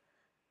well.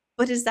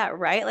 But is that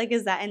right? Like,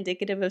 is that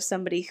indicative of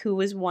somebody who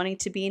is wanting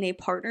to be in a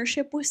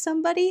partnership with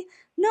somebody?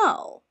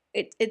 No.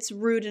 It's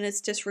rude and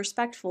it's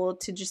disrespectful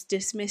to just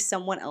dismiss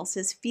someone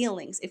else's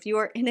feelings. If you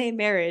are in a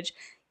marriage,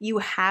 you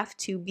have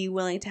to be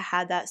willing to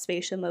have that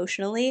space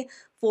emotionally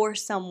for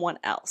someone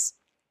else.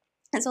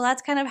 And so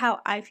that's kind of how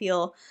I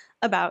feel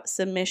about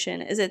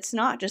submission, is it's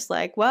not just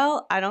like,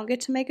 well, I don't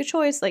get to make a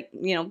choice. Like,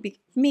 you know,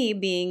 me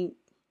being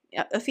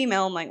a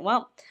female, I'm like,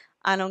 well,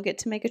 I don't get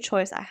to make a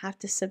choice. I have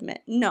to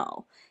submit.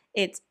 No,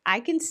 it's,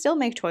 I can still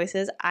make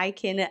choices. I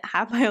can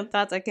have my own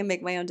thoughts. I can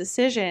make my own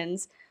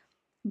decisions.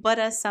 But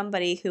as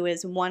somebody who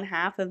is one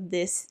half of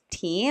this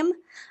team,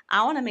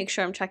 I want to make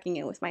sure I'm checking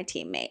in with my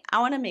teammate. I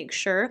want to make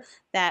sure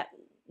that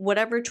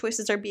whatever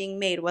choices are being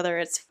made, whether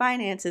it's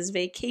finances,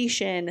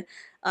 vacation,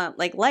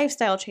 like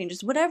lifestyle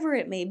changes, whatever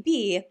it may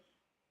be,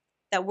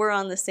 that we're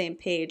on the same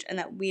page and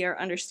that we are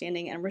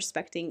understanding and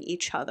respecting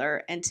each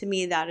other. And to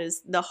me, that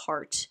is the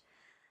heart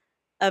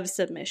of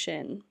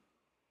submission.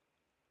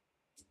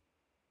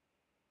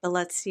 But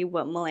let's see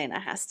what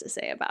MILENA has to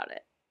say about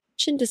it.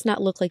 Submission does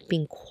not look like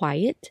being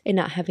quiet and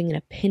not having an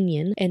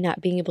opinion and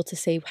not being able to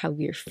say how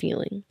you're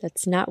feeling.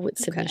 That's not what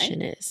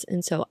submission is.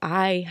 And so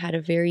I had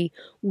a very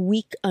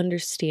weak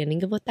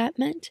understanding of what that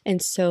meant.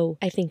 And so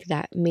I think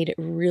that made it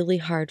really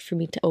hard for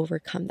me to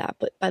overcome that.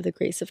 But by the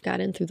grace of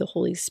God and through the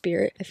Holy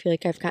Spirit, I feel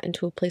like I've gotten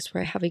to a place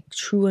where I have a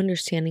true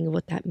understanding of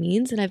what that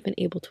means. And I've been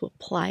able to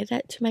apply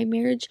that to my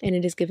marriage. And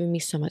it has given me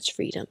so much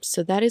freedom.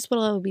 So that is what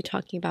I will be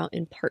talking about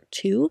in part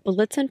 2. But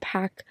let's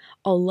unpack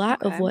a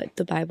lot of what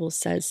the Bible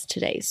says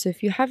today. So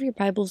if you have your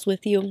Bibles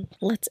with you,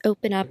 let's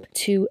open up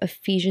to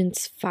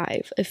Ephesians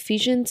 5.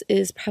 Ephesians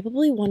is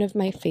probably one of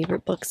my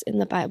favorite books in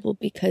the Bible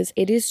because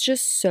it is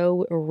just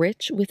so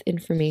rich with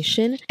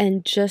information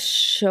and just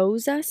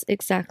shows us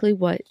exactly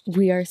what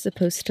we are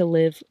supposed to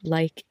live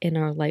like in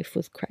our life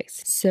with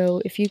Christ.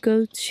 So if you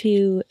go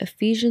to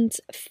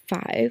Ephesians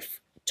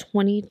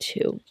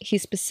 5:22,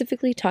 he's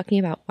specifically talking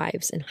about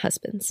wives and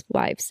husbands.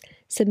 Wives,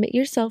 submit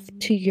yourself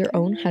to your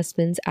own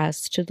husbands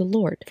as to the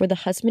Lord. For the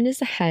husband is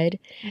the head,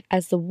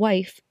 as the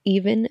wife,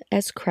 even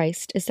as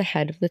Christ is the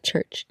head of the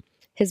church,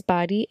 his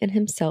body, and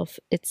himself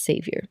its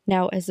Savior.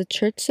 Now, as the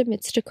church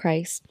submits to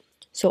Christ,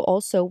 so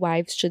also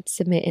wives should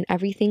submit in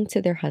everything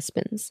to their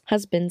husbands.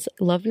 Husbands,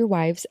 love your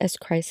wives as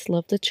Christ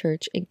loved the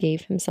church and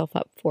gave himself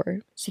up for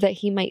her, so that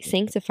he might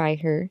sanctify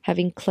her,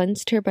 having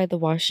cleansed her by the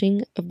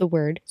washing of the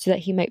word, so that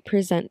he might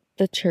present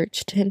the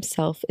church to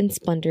himself in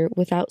splendor,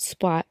 without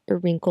spot or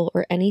wrinkle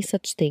or any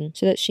such thing,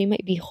 so that she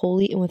might be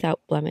holy and without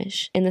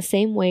blemish. In the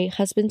same way,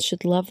 husbands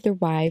should love their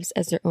wives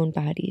as their own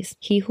bodies.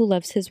 He who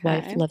loves his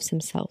wife loves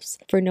himself.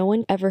 For no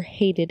one ever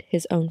hated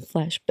his own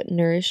flesh, but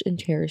nourished and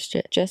cherished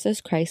it, just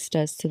as Christ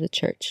does to the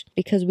church,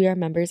 because we are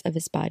members of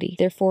his body.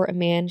 Therefore a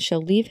man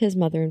shall leave his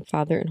mother and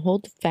father and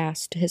hold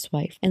fast to his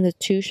wife, and the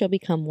two shall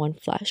become one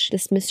flesh.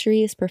 This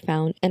mystery is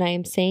profound, and I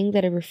am saying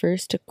that it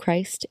refers to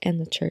Christ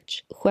and the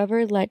church.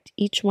 Whoever let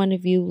each one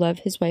of you love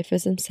his wife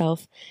as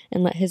himself,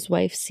 and let his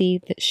wife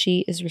see that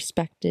she is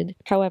respected.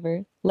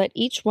 However, let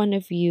each one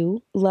of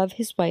you love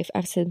his wife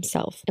as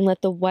himself, and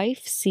let the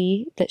wife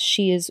see that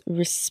she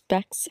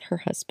respects her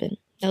husband.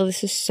 Now,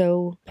 this is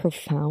so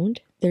profound.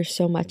 There's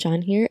so much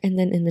on here. And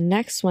then in the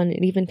next one,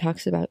 it even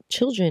talks about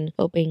children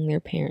obeying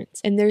their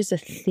parents. And there's a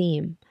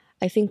theme.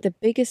 I think the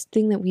biggest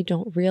thing that we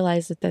don't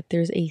realize is that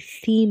there's a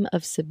theme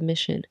of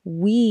submission.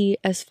 We,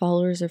 as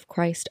followers of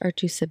Christ, are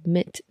to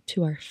submit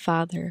to our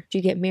Father. If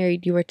you get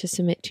married, you are to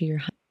submit to your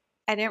husband.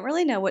 I didn't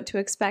really know what to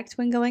expect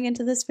when going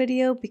into this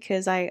video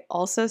because I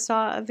also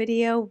saw a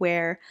video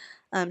where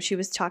she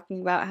was talking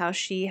about how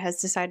she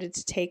has decided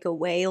to take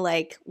away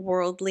like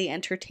worldly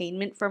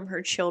entertainment from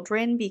her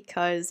children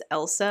because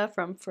Elsa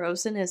from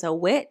Frozen is a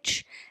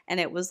witch and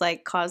it was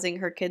like causing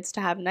her kids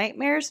to have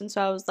nightmares. And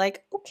so I was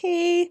like,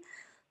 okay,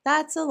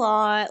 that's a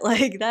lot.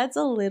 Like that's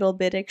a little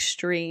bit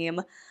extreme.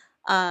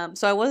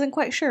 So I wasn't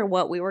quite sure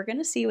what we were going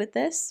to see with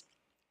this.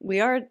 We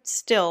are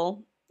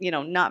still,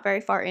 not very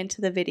far into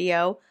the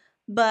video,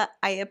 but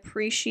I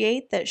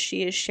appreciate that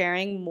she is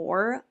sharing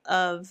more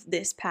of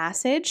this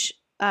passage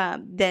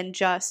than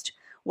just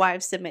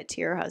wives submit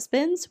to your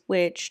husbands,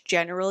 which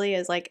generally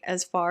is like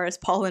as far as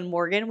Paul and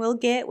Morgan will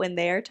get when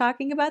they are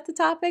talking about the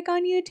topic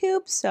on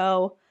YouTube.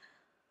 So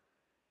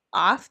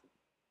off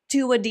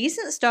to a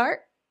decent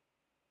start.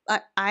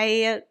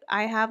 I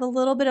have a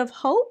little bit of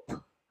hope,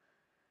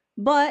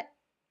 but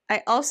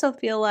I also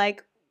feel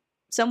like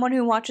someone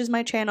who watches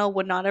my channel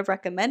would not have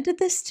recommended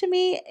this to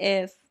me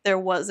if there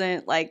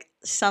wasn't like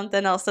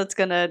something else that's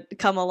gonna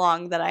come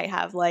along that I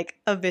have like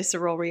a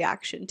visceral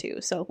reaction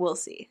to. So we'll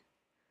see.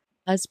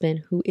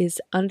 Husband who is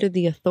under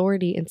the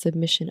authority and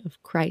submission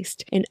of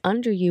Christ. And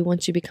under you,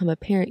 once you become a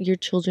parent, your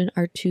children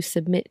are to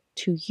submit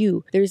to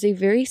you. There's a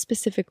very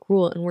specific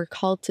rule, and we're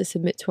called to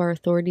submit to our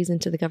authorities and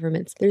to the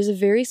governments. There's a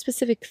very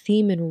specific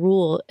theme and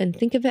rule, and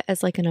think of it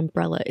as like an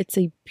umbrella. It's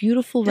a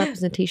beautiful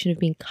representation of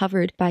being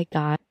covered by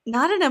God.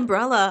 Not an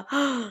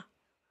umbrella.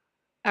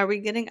 Are we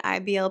getting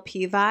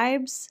IBLP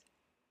vibes?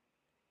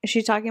 Is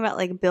she talking about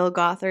like Bill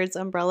Gothard's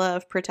umbrella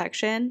of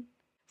protection?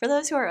 For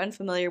those who are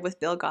unfamiliar with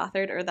Bill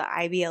Gothard or the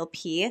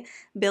IBLP,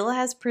 Bill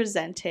has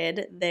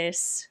presented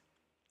this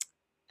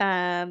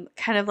kind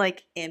of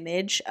like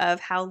image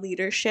of how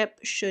leadership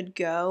should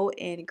go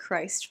in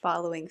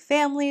Christ-following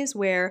families,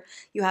 where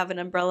you have an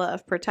umbrella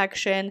of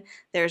protection.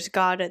 There's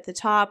God at the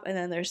top, and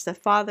then there's the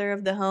father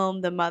of the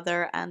home, the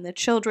mother, and the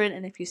children.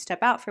 And if you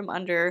step out from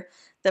under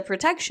the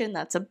protection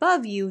that's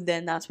above you,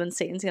 then that's when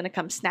Satan's going to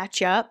come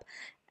snatch you up.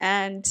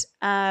 And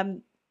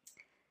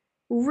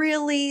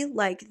really,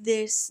 like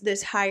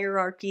this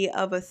hierarchy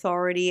of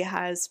authority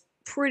has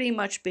pretty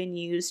much been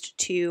used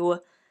to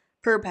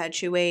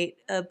perpetuate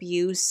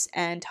abuse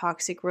and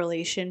toxic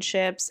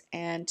relationships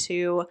and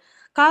to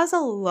cause a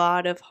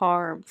lot of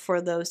harm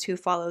for those who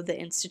follow the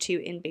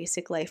Institute in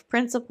Basic Life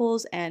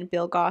Principles and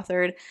Bill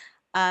Gothard.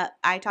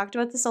 I talked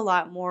about this a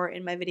lot more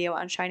in my video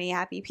on Shiny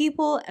Happy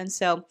People, and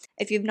so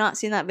if you've not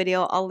seen that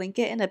video, I'll link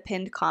it in a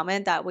pinned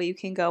comment. That way you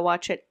can go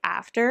watch it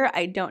after.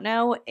 I don't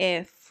know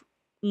if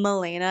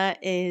MILENA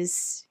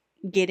is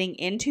getting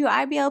into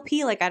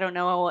IBLP. Like, I don't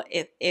know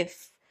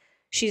if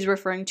she's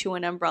referring to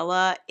an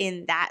umbrella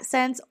in that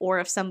sense or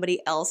if somebody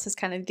else has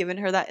kind of given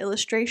her that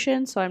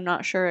illustration. So I'm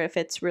not sure if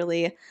it's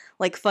really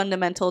like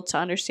fundamental to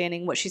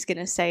understanding what she's going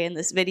to say in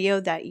this video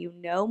that you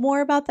know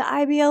more about the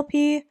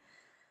IBLP.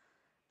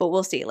 But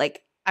we'll see.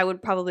 Like, I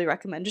would probably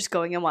recommend just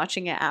going and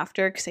watching it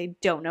after because I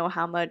don't know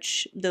how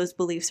much those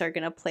beliefs are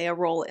going to play a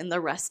role in the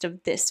rest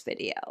of this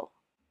video.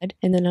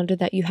 and then under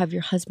that you have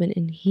your husband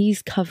and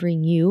he's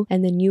covering you,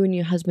 and then you and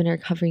your husband are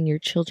covering your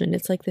children.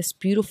 It's like this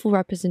beautiful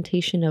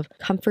representation of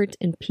comfort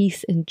and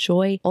peace and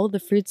joy, all the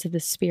fruits of the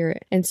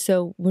Spirit. And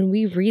so when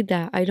we read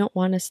that, I don't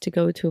want us to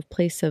go to a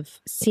place of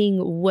seeing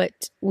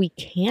what we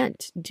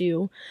can't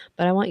do,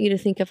 but I want you to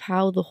think of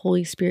how the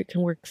Holy Spirit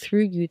can work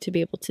through you to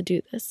be able to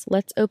do this.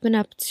 Let's open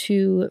up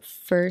to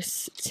 1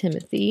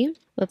 Timothy.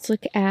 Let's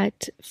look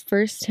at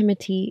 1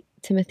 Timothy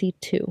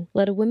 2.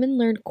 Let a woman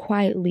learn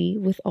quietly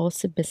with all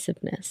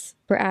submissiveness.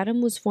 For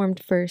Adam was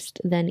formed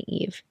first, then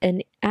Eve.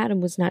 And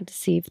Adam was not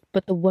deceived,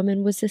 but the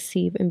woman was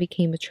deceived and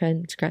became a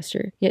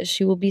transgressor. Yet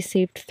she will be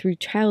saved through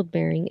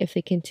childbearing if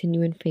they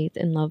continue in faith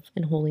and love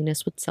and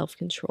holiness with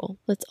self-control.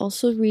 Let's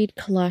also read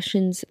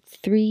Colossians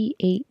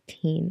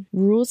 3:18.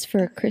 Rules for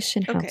a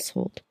Christian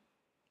household.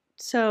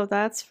 So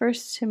that's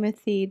 1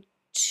 Timothy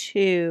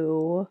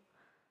 2,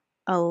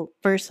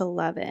 verse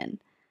 11.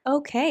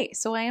 Okay,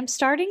 so I am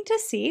starting to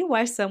see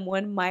why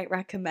someone might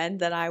recommend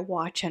that I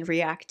watch and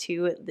react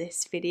to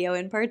this video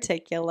in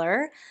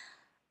particular.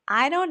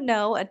 I don't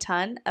know a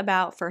ton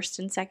about 1st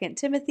and 2nd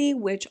Timothy,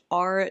 which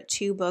are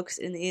 2 books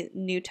in the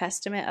New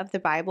Testament of the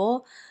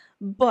Bible,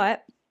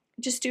 but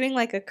just doing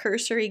like a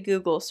cursory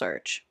Google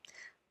search.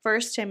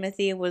 1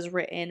 Timothy was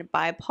written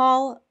by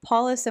Paul.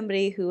 Paul is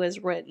somebody who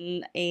has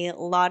written a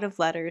lot of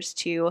letters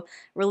to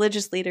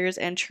religious leaders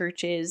and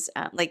churches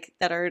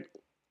that are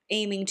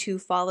aiming to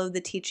follow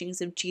the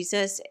teachings of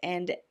Jesus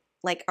and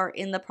like are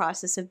in the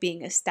process of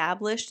being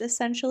established,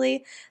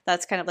 essentially.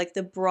 That's kind of like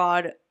the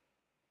broad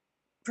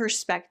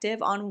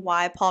perspective on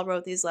why Paul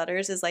wrote these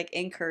letters, is like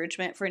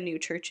encouragement for new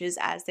churches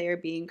as they are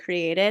being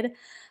created.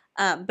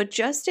 But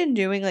just in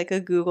doing like a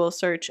Google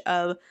search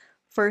of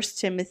 1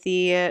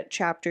 Timothy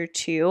chapter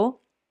 2,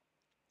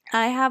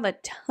 I have a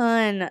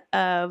ton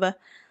of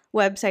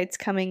websites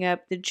coming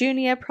up: the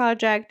Junia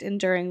Project,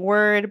 Enduring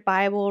Word,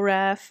 Bible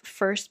Ref,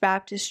 First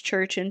Baptist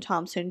Church in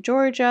Thompson,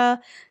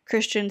 Georgia,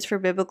 Christians for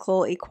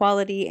Biblical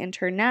Equality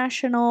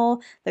International,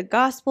 the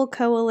Gospel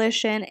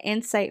Coalition,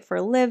 Insight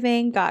for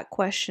Living,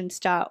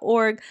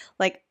 gotquestions.org,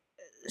 like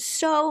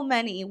so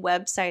many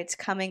websites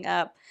coming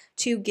up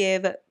to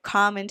give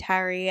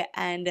commentary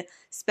and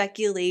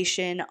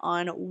speculation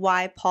on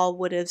why Paul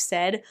would have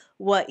said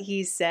what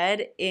he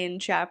said in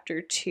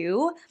chapter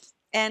 2.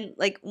 And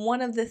like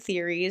one of the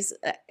theories,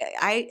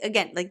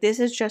 this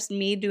is just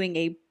me doing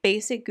a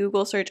basic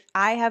Google search.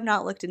 I have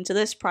not looked into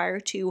this prior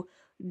to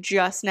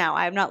just now.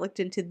 I have not looked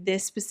into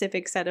this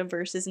specific set of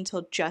verses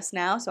until just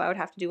now. So I would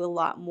have to do a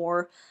lot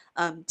more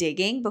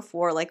digging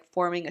before like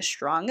forming a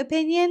strong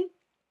opinion.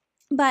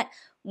 But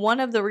one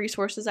of the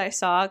resources I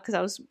saw, because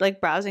I was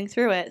like browsing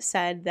through it,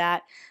 said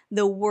that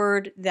the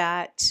word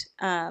that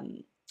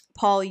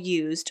Paul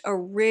used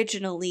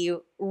originally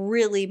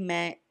really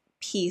meant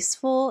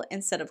peaceful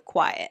instead of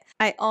quiet.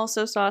 I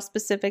also saw a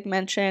specific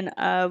mention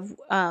of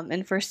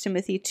in 1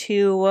 Timothy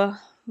 2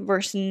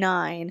 verse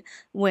 9,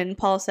 when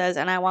Paul says,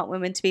 "And I want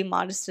women to be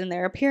modest in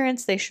their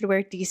appearance. They should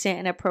wear decent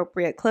and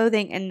appropriate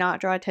clothing and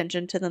not draw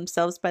attention to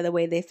themselves by the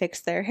way they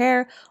fix their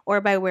hair or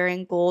by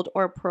wearing gold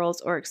or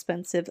pearls or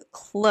expensive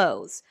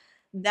clothes."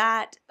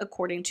 That,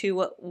 according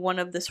to one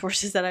of the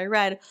sources that I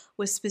read,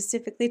 was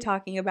specifically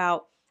talking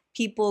about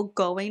people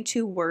going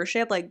to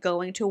worship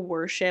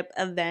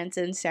events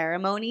and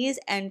ceremonies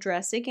and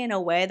dressing in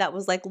a way that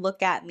was like,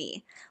 look at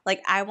me.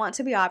 Like, I want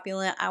to be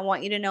opulent. I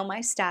want you to know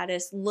my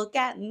status. Look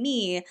at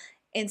me,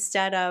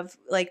 instead of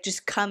like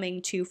just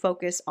coming to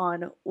focus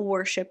on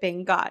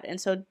worshiping God.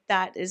 And so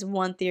that is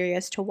one theory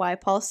as to why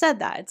Paul said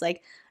that. It's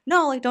like,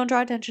 no, like don't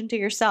draw attention to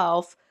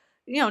yourself,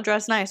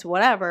 dress nice,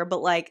 whatever,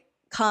 but like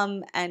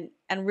come and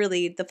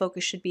really the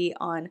focus should be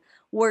on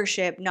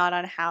worship, not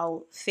on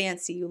how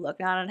fancy you look,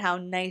 not on how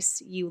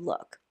nice you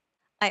look.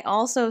 I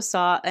also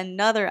saw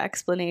another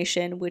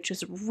explanation, which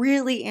is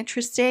really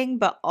interesting,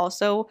 but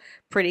also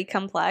pretty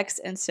complex.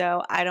 And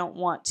so I don't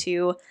want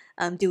to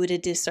do it a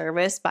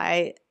disservice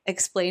by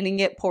explaining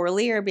it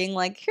poorly or being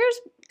like, here's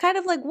kind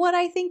of like what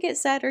I think it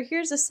said, or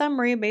here's a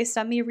summary based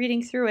on me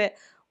reading through it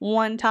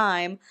one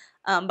time.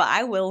 But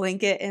I will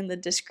link it in the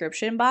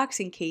description box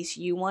in case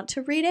you want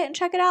to read it and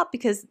check it out,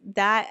 because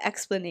that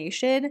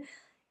explanation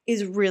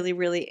is really,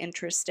 really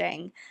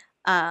interesting.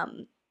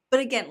 But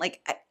again,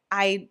 like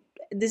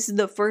this is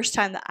the first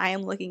time that I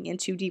am looking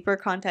into deeper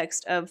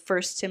context of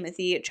 1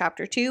 Timothy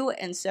chapter 2.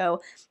 And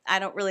so I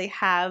don't really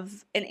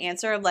have an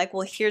answer of like,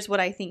 well, here's what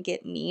I think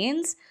it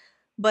means.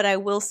 But I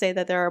will say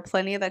that there are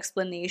plenty of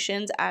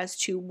explanations as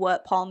to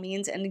what Paul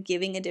means, and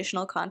giving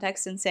additional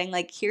context and saying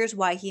like, here's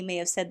why he may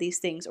have said these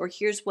things, or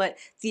here's what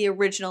the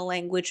original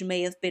language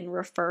may have been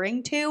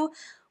referring to,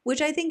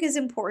 which I think is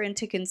important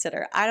to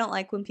consider. I don't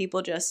like when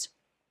people just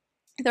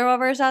throw a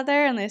verse out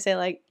there and they say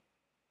like,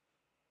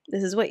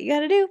 this is what you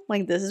got to do.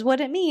 Like, this is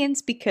what it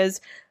means, because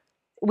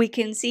we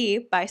can see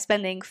by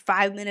spending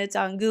 5 minutes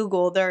on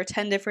Google, there are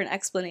 10 different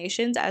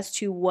explanations as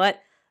to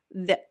what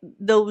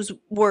those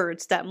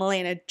words that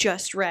MILENA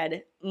just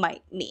read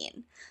might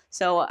mean.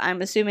 So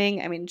I'm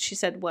assuming, she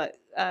said what,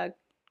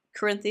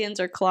 Corinthians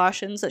or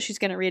Colossians that she's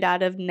going to read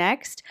out of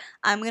next,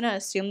 I'm going to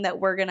assume that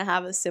we're going to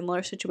have a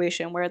similar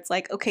situation where it's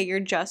like, okay, you're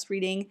just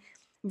reading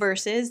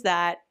verses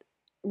that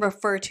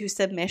refer to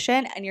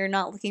submission and you're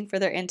not looking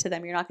further into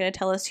them. You're not going to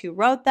tell us who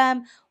wrote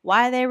them,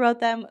 why they wrote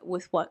them,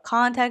 with what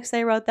context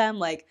they wrote them.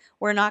 Like,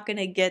 we're not going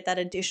to get that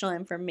additional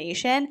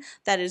information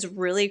that is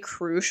really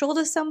crucial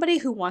to somebody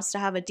who wants to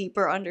have a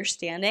deeper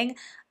understanding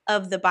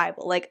of the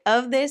Bible, like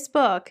of this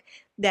book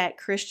that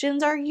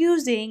Christians are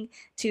using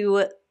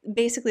to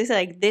basically say,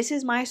 like, this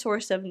is my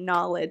source of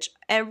knowledge.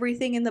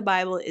 Everything in the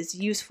Bible is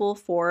useful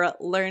for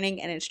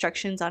learning and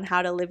instructions on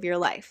how to live your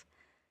life.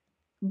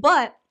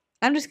 But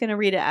I'm just going to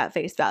read it at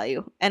face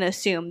value and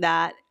assume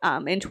that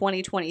in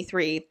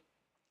 2023,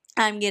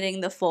 I'm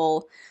getting the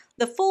full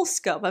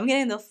scope. I'm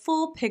getting the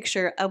full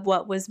picture of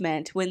what was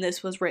meant when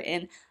this was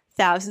written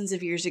thousands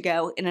of years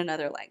ago in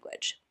another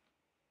language.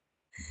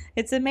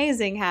 It's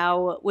amazing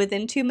how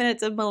within 2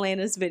 minutes of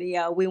Milena's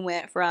video, we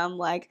went from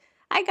like,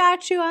 I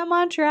got you, I'm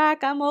on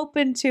track, I'm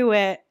open to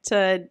it,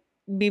 to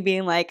me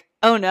being like,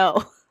 oh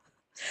no,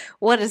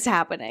 what is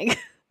happening?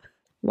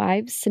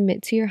 Wives,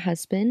 submit to your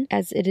husband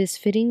as it is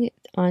fitting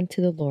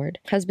unto the Lord.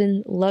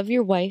 Husband, love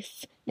your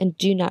wife and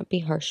do not be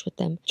harsh with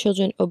them.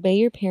 Children, obey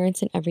your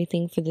parents in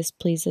everything, for this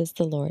pleases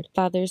the Lord.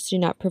 Fathers, do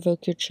not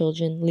provoke your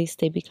children, lest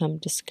they become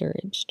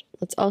discouraged.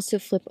 Let's also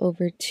flip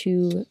over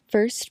to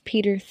 1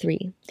 Peter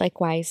 3.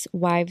 Likewise,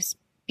 wives,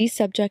 be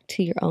subject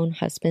to your own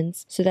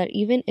husbands, so that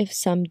even if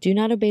some do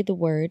not obey the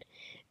word,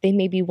 they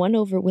may be won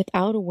over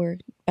without a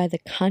word by the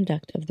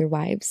conduct of their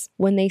wives.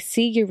 When they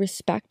see your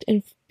respect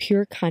and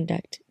pure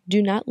conduct,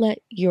 do not let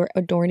your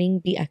adorning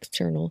be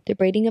external, the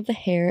braiding of the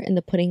hair and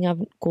the putting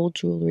of gold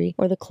jewelry,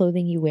 or the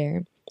clothing you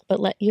wear, but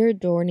let your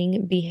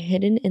adorning be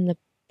hidden in the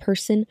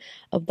person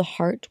of the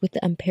heart with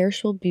the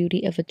imperishable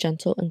beauty of a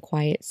gentle and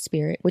quiet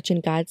spirit, which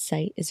in God's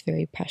sight is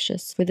very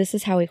precious. For this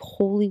is how a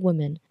holy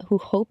woman who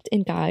hoped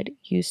in God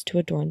used to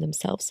adorn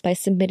themselves, by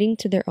submitting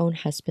to their own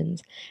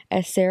husbands,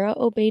 as Sarah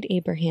obeyed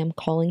Abraham,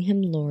 calling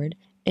him Lord,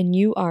 and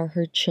you are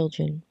her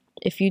children,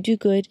 if you do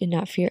good and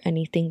not fear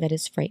anything that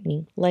is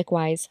frightening.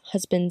 Likewise,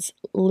 husbands,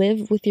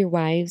 live with your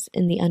wives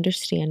in the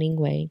understanding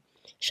way,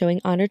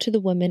 showing honor to the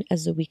woman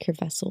as the weaker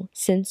vessel,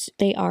 since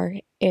they are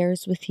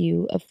heirs with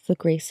you of the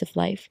grace of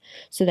life,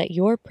 so that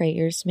your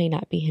prayers may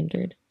not be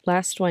hindered.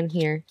 Last one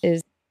here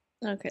is...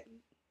 Okay.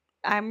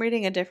 I'm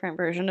reading a different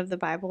version of the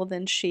Bible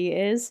than she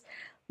is,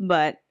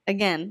 but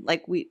again,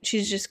 like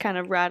she's just kind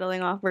of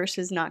rattling off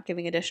verses, not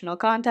giving additional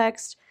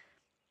context.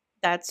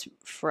 That's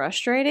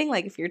frustrating.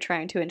 Like, if you're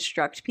trying to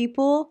instruct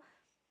people,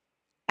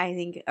 I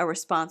think a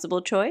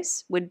responsible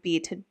choice would be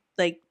to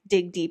like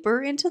dig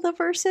deeper into the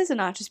verses and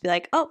not just be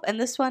like, oh, and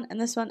this one, and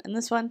this one, and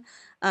this one.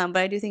 But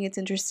I do think it's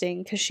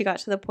interesting because she got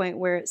to the point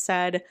where it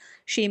said,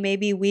 she may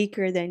be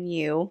weaker than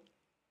you.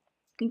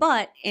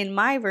 But in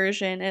my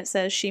version, it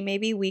says she may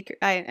be weaker.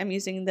 I'm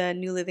using the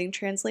New Living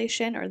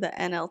Translation, or the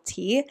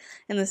NLT,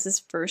 and this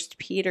is 1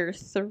 Peter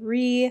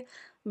 3,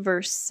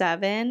 verse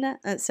 7.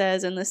 It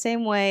says, in the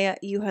same way,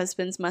 you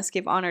husbands must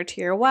give honor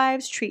to your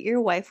wives. Treat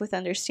your wife with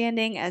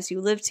understanding as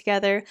you live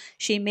together.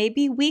 She may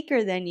be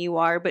weaker than you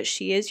are, but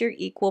she is your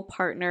equal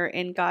partner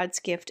in God's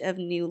gift of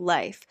new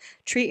life.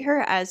 Treat her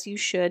as you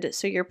should,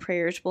 so your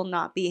prayers will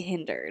not be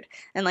hindered.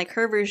 And like,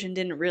 her version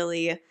didn't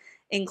really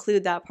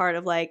include that part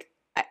of like,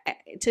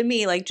 to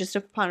me, like, just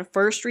upon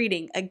first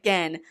reading,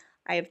 again,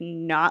 I have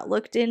not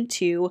looked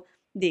into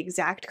the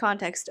exact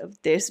context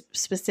of this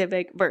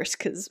specific verse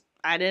because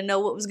I didn't know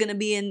what was going to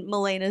be in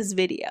Milena's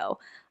video.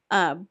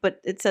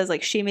 But it says,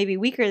 like, she may be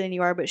weaker than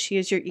you are, but she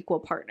is your equal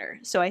partner.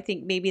 So I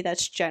think maybe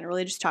that's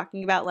generally just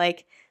talking about,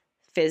 like,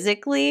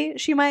 physically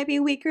she might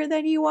be weaker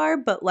than you are,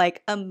 but,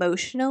 like,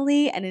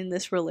 emotionally and in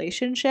this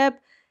relationship,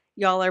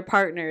 y'all are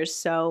partners.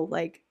 So,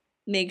 like,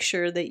 make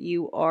sure that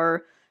you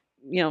are,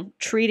 you know,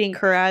 treating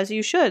her as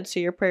you should, so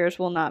your prayers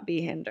will not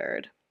be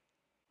hindered.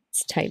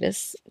 It's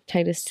Titus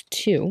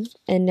 2.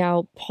 And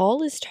now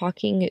Paul is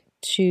talking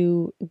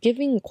to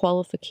giving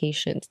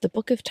qualifications. The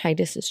book of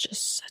Titus is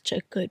just such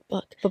a good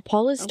book. But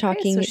Paul is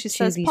talking to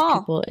these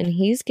people, and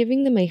he's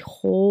giving them a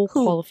whole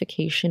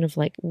qualification of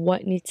like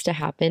what needs to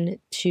happen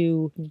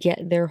to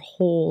get their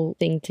whole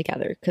thing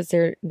together, because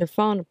they're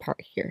falling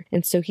apart here.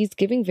 And so he's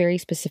giving very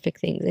specific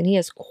things, and he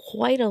has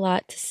quite a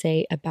lot to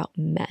say about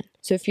men.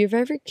 So if you're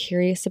ever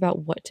curious about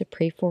what to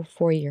pray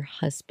for your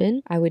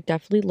husband, I would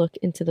definitely look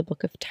into the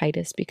book of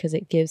Titus, because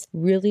it gives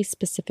really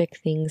specific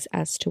things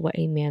as to what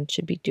a man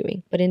should be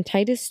doing. But in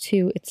Titus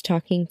 2, it's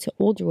talking to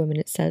older women.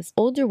 It says,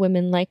 older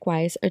women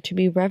likewise are to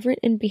be reverent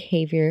in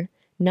behavior,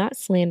 not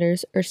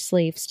slanderers or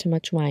slaves to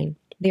much wine.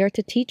 They are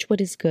to teach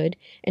what is good,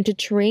 and to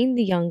train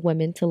the young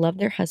women to love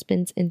their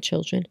husbands and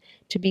children,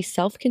 to be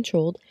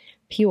self-controlled,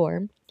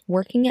 pure,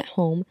 working at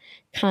home,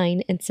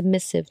 kind, and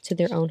submissive to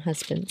their own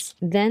husbands.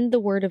 Then the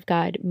word of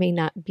God may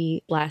not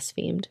be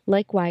blasphemed.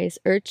 Likewise,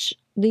 urge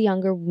the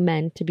younger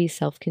men to be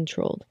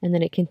self-controlled. And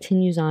then it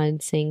continues on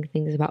saying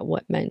things about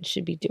what men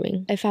should be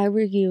doing. If I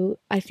were you,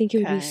 I think it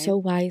would be so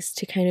wise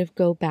to kind of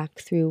go back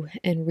through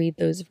and read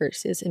those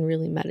verses and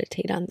really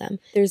meditate on them.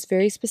 There's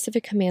very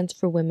specific commands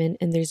for women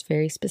and there's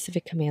very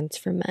specific commands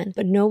for men.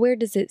 But nowhere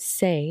does it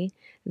say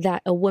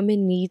that a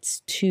woman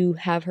needs to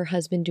have her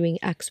husband doing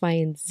X, Y,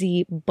 and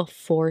Z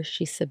before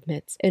she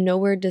submits. And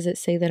nowhere does it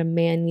say that a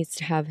man needs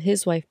to have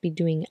his wife be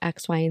doing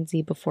X, Y, and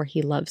Z before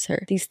he loves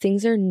her. These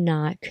things are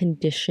not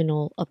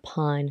conditional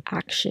upon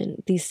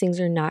action. These things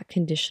are not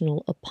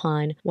conditional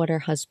upon what our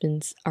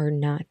husbands are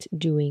not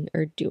doing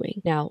or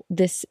doing. Now,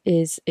 this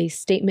is a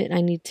statement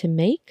I need to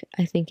make.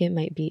 I think it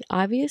might be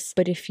obvious,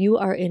 but if you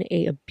are in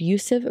an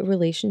abusive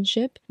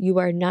relationship, you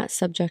are not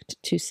subject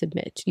to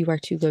submit. You are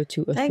to go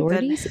to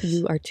authorities.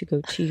 You are to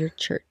go to your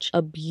church.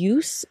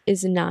 Abuse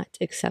is not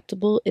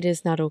acceptable. It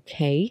is not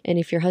okay. And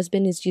if your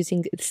husband is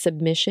using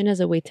submission as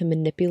a way to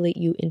manipulate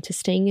you into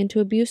staying into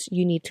abuse,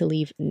 you need to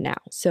leave now.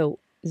 So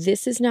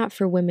this is not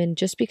for women.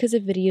 Just because a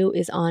video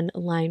is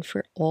online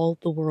for all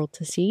the world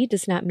to see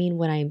does not mean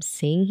what I am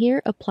saying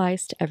here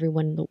applies to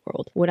everyone in the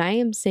world. What I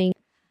am saying...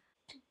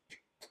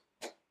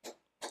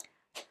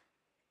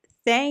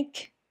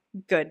 Thank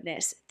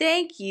goodness.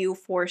 Thank you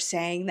for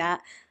saying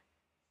that.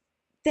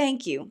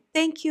 Thank you.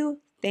 Thank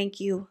you.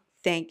 Thank you.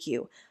 Thank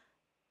you.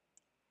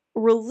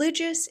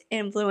 Religious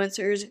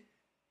influencers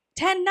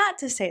tend not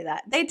to say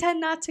that. They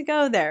tend not to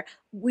go there.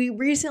 We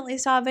recently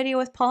saw a video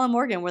with Paul and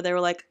Morgan where they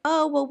were like,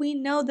 oh, well, we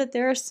know that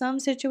there are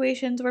some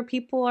situations where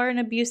people are in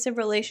abusive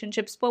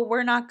relationships, but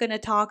we're not going to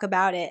talk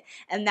about it.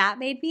 And that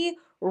made me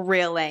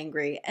real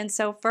angry. And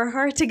so for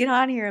her to get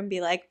on here and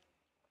be like,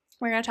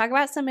 we're going to talk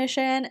about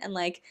submission and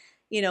like,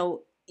 you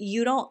know,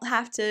 you don't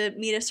have to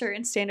meet a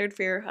certain standard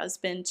for your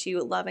husband to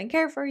love and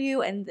care for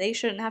you, and they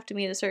shouldn't have to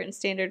meet a certain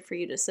standard for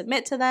you to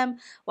submit to them.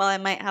 While I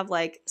might have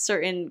like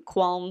certain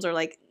qualms or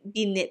like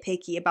be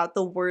nitpicky about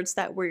the words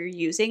that we're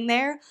using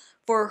there,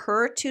 for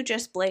her to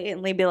just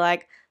blatantly be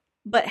like,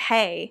 but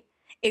hey,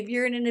 if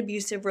you're in an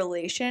abusive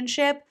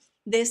relationship,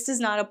 this does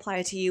not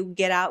apply to you.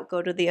 Get out,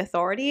 go to the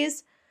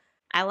authorities.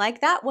 I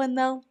like that one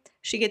though.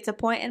 She gets a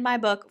point in my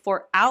book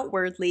for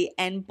outwardly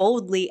and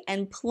boldly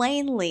and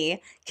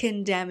plainly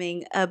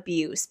condemning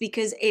abuse,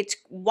 because it's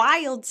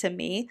wild to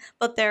me,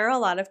 but there are a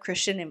lot of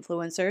Christian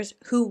influencers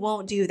who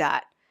won't do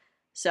that.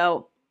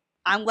 So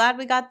I'm glad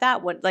we got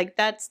that one. Like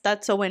that's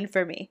a win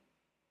for me.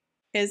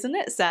 Isn't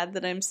it sad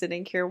that I'm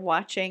sitting here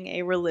watching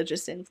a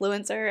religious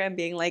influencer and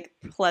being like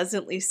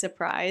pleasantly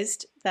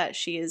surprised that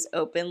she is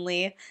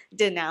openly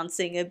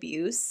denouncing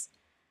abuse?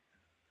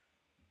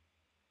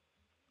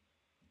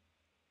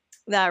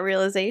 That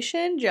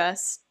realization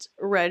just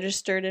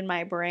registered in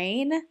my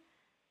brain,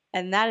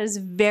 and that is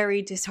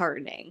very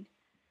disheartening.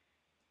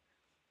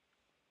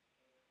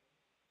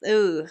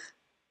 Ooh,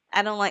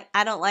 I don't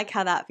like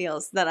how that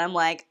feels, that I'm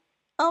like,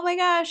 oh my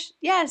gosh,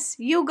 yes,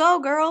 you go,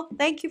 girl.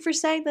 Thank you for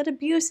saying that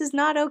abuse is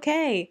not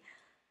okay.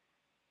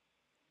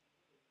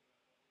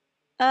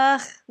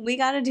 We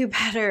gotta do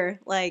better.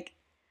 Like,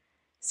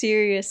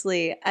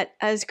 seriously,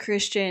 as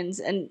Christians,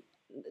 and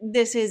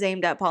this is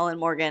aimed at Paul and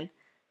Morgan,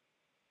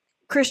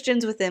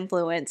 Christians with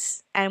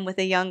influence and with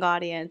a young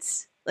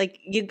audience, like,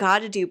 you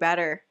gotta do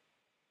better.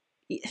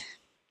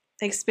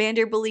 Expand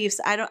your beliefs.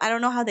 I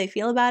don't know how they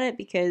feel about it,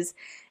 because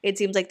it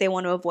seems like they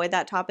want to avoid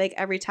that topic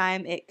every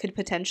time it could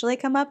potentially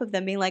come up, of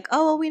them being like,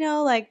 oh, well, we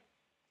know like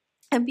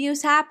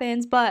abuse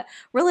happens, but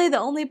really the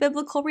only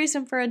biblical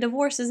reason for a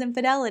divorce is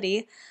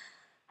infidelity.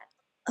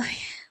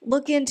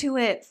 Look into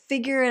it,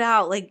 figure it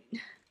out. Like,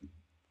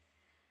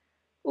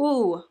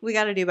 ooh, we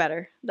got to do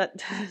better. That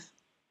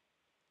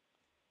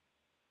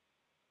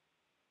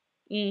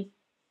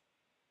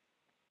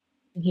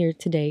here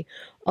today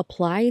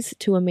applies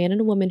to a man and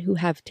a woman who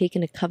have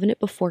taken a covenant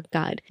before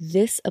God.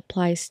 This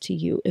applies to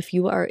you if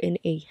you are in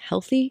a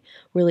healthy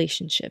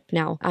relationship.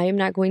 Now, I am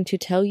not going to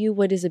tell you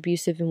what is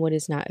abusive and what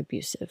is not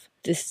abusive.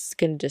 This is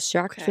going to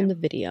distract from the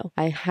video.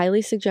 I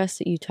highly suggest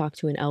that you talk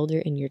to an elder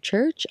in your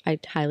church. I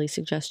highly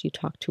suggest you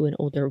talk to an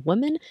older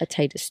woman, a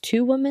Titus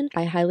 2 woman.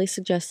 I highly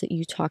suggest that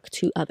you talk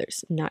to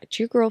others, not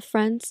your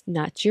girlfriends,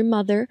 not your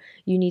mother.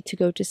 You need to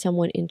go to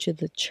someone into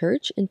the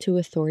church and to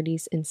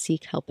authorities and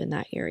seek help in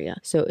that area.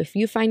 So if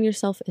you find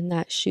yourself in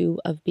that shoe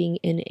of being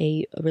in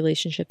a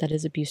relationship that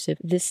is abusive,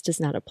 this does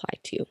not apply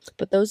to you.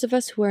 But those of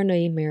us who are in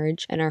a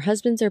marriage and our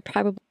husbands are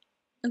probably...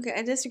 Okay,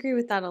 I disagree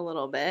with that a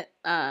little bit.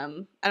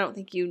 I don't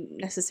think you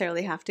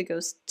necessarily have to go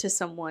to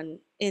someone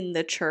in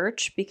the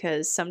church,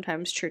 because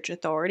sometimes church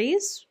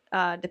authorities,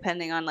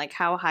 depending on like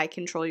how high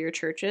control your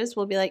church is,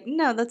 will be like,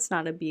 no, that's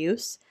not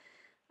abuse.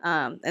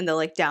 And they'll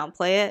like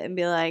downplay it and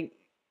be like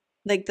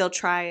they'll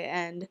try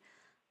and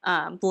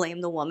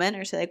blame the woman,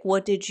 or say like,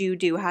 what did you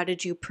do? How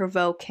did you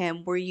provoke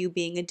him? Were you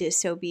being a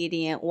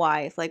disobedient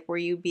wife? Like, were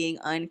you being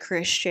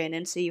unchristian?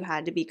 And so you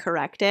had to be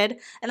corrected.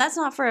 And that's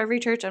not for every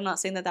church. I'm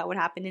not saying that would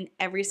happen in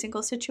every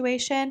single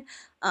situation.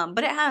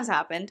 But it has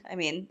happened. I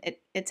mean,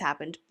 it's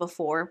happened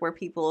before, where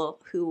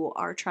people who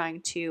are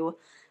trying to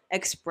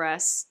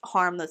express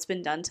harm that's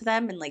been done to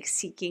them and like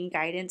seeking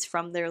guidance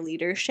from their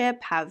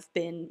leadership have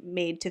been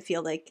made to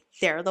feel like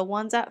they're the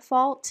ones at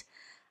fault.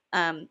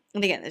 And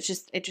again, it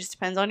just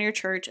depends on your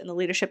church and the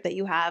leadership that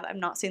you have. I'm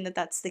not saying that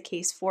that's the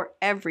case for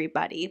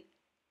everybody,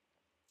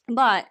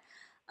 but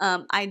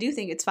I do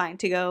think it's fine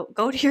to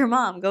go to your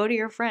mom, go to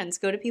your friends,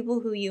 go to people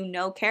who you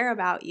know care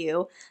about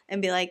you,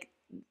 and be like,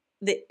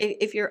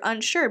 if you're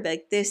unsure, be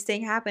like, this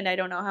thing happened, I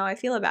don't know how I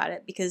feel about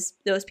it, because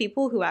those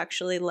people who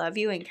actually love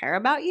you and care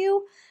about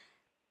you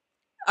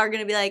are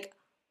going to be like,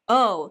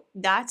 oh,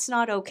 that's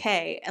not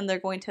okay. And they're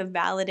going to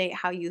validate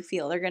how you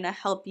feel. They're going to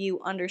help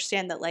you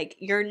understand that, like,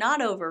 you're not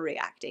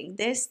overreacting.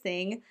 This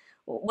thing,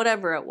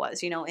 whatever it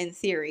was, in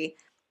theory,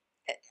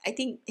 I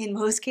think in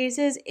most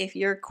cases, if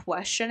you're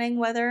questioning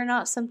whether or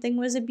not something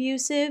was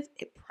abusive,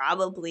 it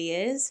probably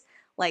is.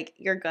 Like,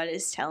 your gut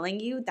is telling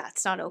you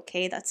that's not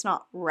okay, that's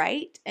not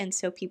right. And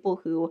so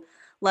people who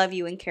love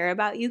you and care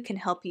about you can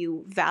help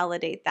you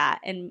validate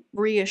that and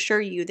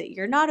reassure you that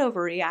you're not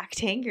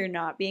overreacting, you're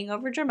not being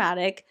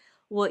overdramatic.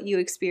 What you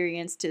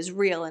experienced is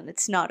real and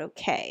it's not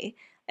okay.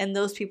 And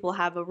those people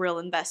have a real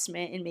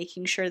investment in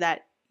making sure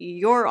that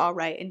you're all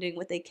right and doing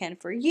what they can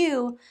for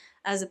you,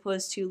 as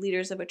opposed to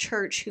leaders of a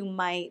church who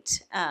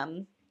might,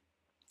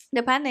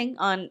 depending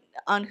on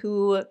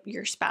who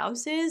your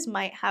spouse is,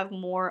 might have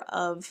more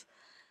of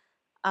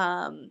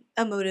a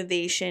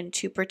motivation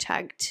to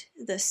protect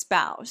the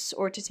spouse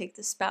or to take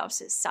the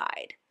spouse's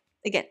side.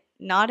 Again,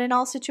 not in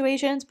all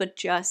situations, but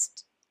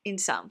just in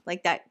some,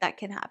 like that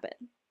can happen.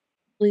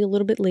 A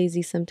little bit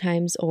lazy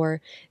sometimes, or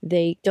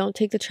they don't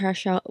take the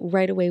trash out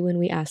right away when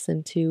we ask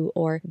them to,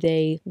 or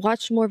they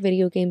watch more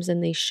video games than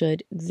they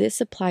should.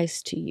 This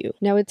applies to you.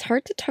 Now, it's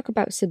hard to talk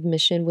about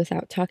submission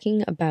without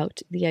talking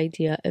about the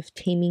idea of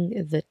taming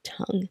the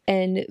tongue.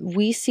 And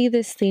we see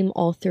this theme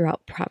all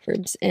throughout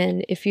Proverbs.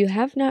 And if you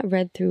have not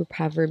read through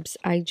Proverbs,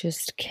 I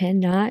just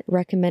cannot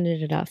recommend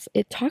it enough.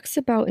 It talks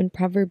about in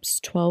Proverbs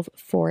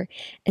 12:4,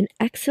 an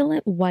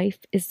excellent wife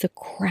is the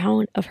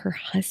crown of her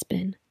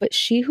husband, but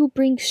she who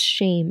brings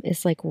shame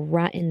is like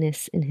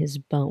rottenness in his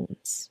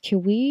bones.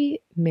 Can we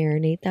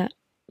marinate that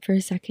for a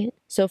second?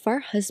 So if our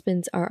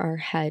husbands are our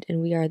head and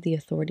we are the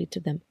authority to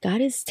them, God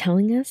is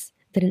telling us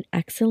that an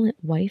excellent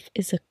wife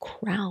is a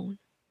crown.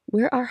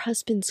 We're our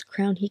husband's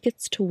crown. He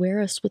gets to wear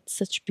us with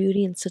such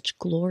beauty and such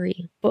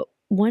glory. But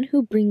one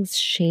who brings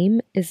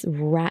shame is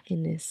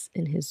rottenness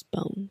in his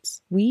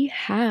bones. We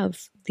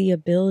have the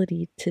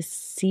ability to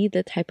see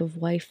the type of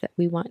wife that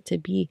we want to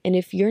be. And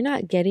if you're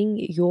not getting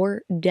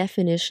your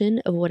definition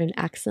of what an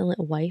excellent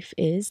wife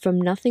is from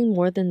nothing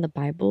more than the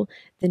Bible,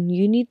 then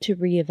you need to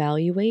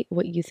reevaluate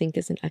what you think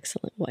is an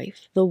excellent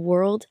wife. The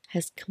world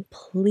has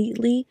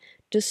completely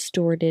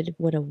distorted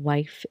what a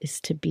wife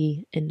is to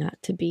be and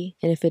not to be.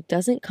 And if it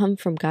doesn't come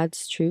from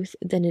God's truth,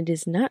 then it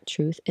is not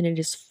truth and it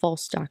is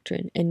false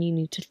doctrine, and you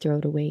need to throw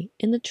it away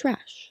in the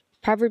trash.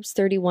 Proverbs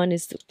 31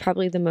 is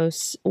probably the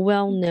most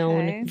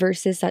well-known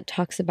verses that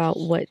talks about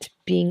what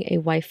being a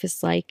wife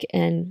is like,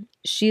 and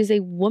she is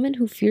a woman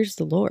who fears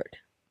the Lord.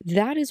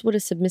 That is what a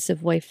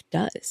submissive wife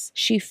does.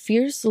 She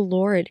fears the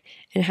Lord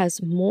and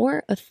has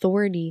more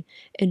authority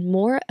and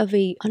more of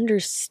a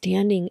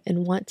understanding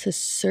and want to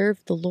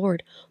serve the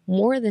Lord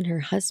more than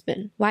her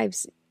husband.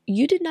 Wives,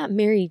 you did not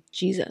marry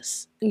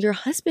Jesus. Your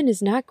husband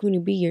is not going to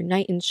be your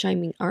knight in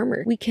shining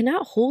armor. We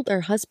cannot hold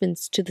our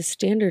husbands to the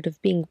standard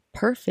of being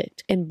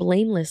perfect and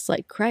blameless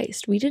like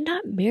Christ. We did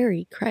not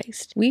marry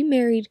Christ. We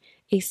married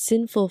a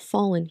sinful,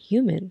 fallen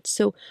human.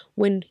 So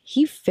when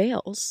he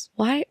fails,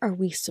 why are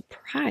we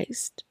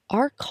surprised?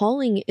 Our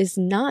calling is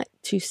not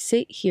to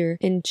sit here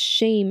and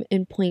shame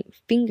and point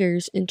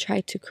fingers and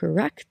try to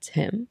correct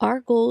him.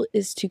 Our goal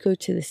is to go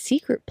to the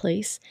secret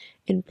place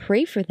and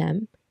pray for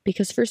them,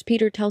 because 1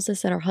 Peter tells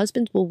us that our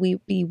husbands will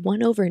be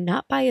won over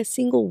not by a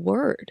single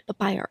word, but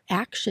by our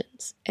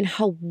actions and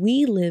how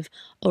we live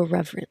a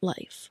reverent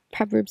life.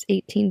 Proverbs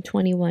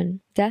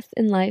 18:21. Death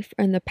and life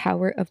are in the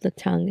power of the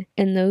tongue,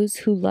 and those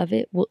who love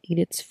it will eat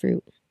its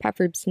fruit.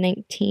 Proverbs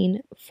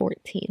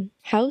 19:14.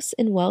 House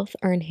and wealth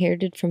are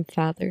inherited from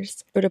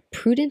fathers, but a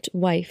prudent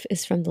wife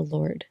is from the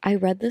Lord. I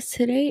read this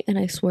today and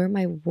I swear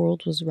my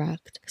world was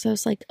rocked, because I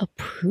was like, a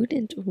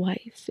prudent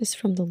wife is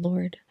from the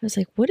Lord. I was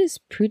like, what does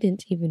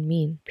prudent even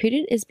mean?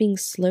 Prudent is being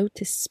slow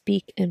to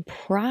speak and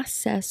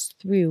process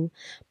through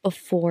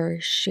before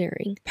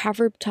sharing.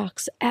 Proverb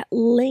talks at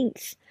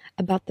length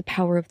about the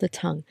power of the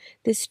tongue.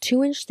 This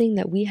 2-inch thing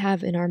that we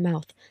have in our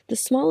mouth, the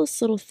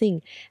smallest little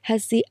thing,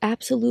 has the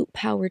absolute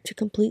power to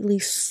completely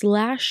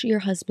slash your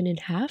husband in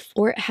half,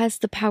 or it has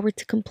the power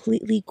to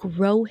completely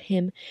grow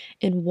him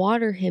and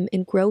water him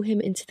and grow him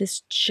into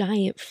this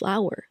giant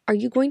flower. Are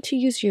you going to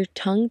use your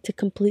tongue to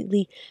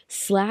completely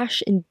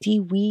slash and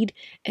de-weed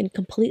and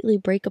completely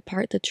break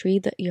apart the tree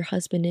that your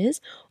husband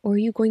is? Or are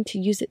you going to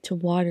use it to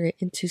water it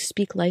and to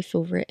speak life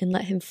over it and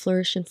let him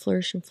flourish and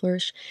flourish and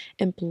flourish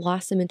and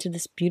blossom into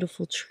this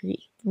beautiful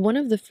tree? One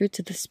of the fruits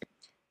of the Spirit.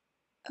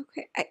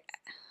 Okay,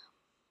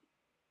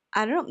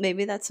 I don't know,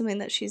 maybe that's something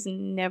that she's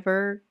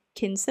never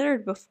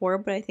considered before,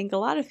 but I think a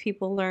lot of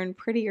people learn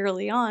pretty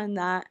early on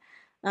that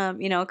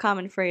A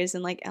common phrase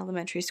in like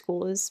elementary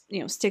school is,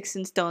 sticks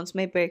and stones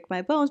may break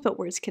my bones, but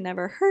words can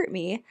never hurt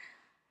me.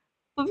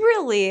 But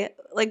really,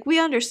 like, we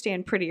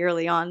understand pretty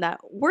early on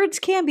that words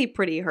can be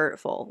pretty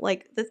hurtful.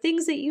 Like, the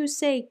things that you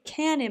say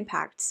can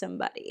impact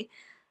somebody.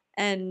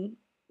 And,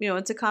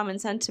 it's a common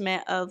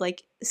sentiment of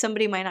like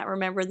somebody might not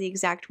remember the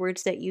exact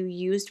words that you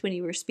used when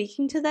you were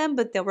speaking to them,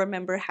 but they'll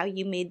remember how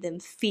you made them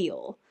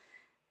feel.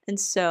 And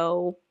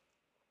so,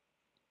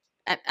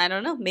 I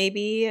don't know,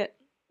 maybe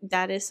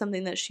that is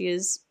something that she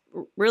is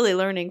really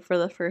learning for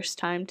the first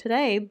time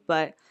today,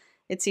 but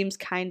it seems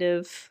kind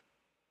of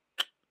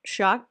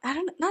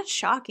not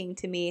shocking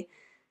to me,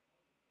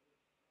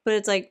 but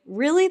it's like,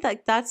 really,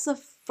 like, that's the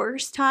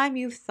first time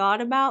you've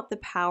thought about the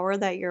power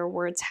that your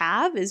words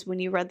have, is when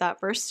you read that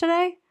verse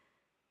today?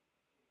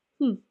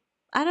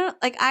 I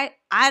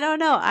don't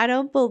know. I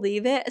don't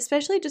believe it,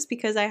 especially just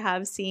because I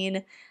have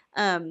seen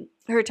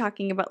her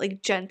talking about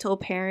like gentle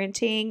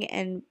parenting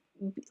and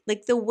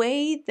like the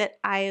way that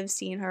I have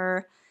seen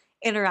her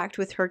interact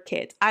with her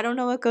kids. I don't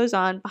know what goes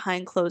on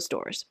behind closed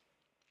doors,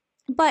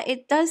 but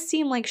it does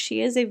seem like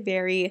she is a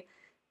very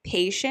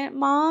patient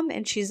mom,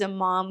 and she's a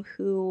mom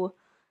who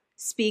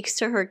speaks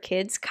to her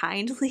kids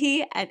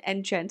kindly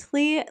and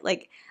gently.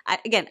 Like,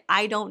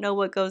 I don't know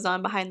what goes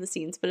on behind the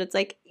scenes, but it's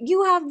like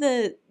you have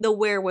the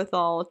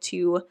wherewithal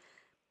to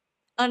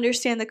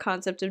understand the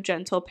concept of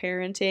gentle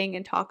parenting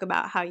and talk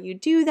about how you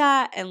do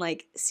that, and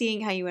like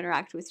seeing how you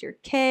interact with your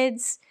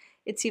kids.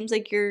 It seems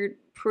like you're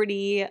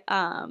pretty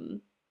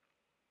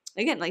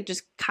again, like,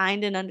 just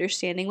kind and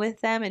understanding with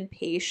them and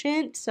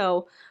patient.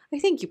 So I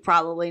think you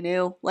probably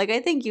knew. Like, I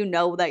think you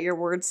know that your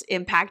words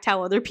impact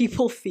how other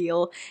people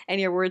feel,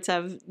 and your words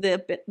have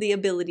the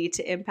ability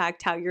to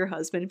impact how your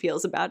husband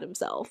feels about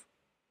himself.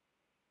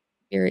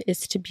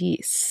 Is to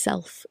be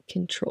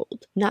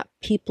self-controlled, not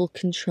people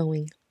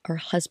controlling our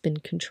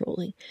husband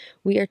controlling.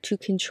 We are to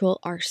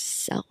control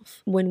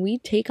ourselves. When we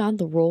take on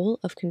the role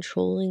of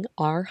controlling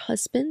our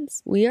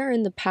husbands, we are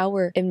in the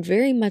power, and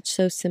very much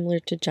so similar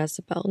to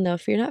Jezebel. Now,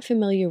 if you're not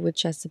familiar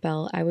with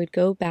Jezebel, I would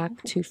go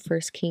back to 1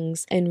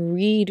 Kings and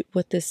read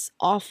what this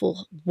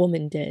awful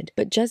woman did.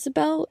 But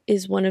Jezebel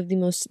is one of the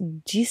most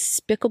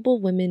despicable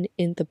women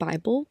in the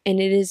Bible, and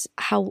it is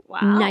how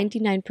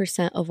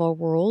 99% of our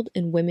world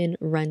and women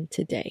run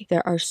today.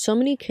 There are so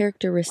many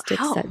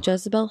characteristics that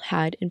Jezebel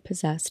had and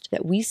possessed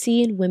that we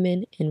see in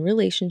women, in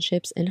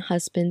relationships, and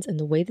husbands, and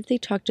the way that they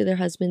talk to their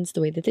husbands,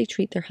 the way that they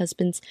treat their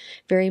husbands,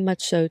 very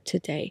much so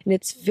today. And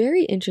it's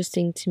very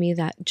interesting to me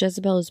that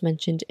Jezebel is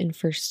mentioned in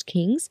 1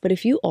 Kings, but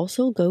if you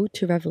also go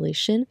to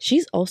Revelation,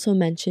 she's also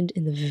mentioned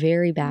in the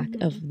very back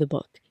of the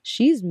book.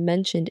 She's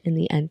mentioned in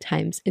the end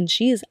times, and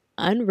she is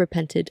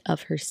unrepented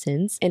of her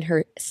sins and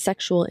her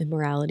sexual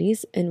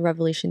immoralities. In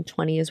Revelation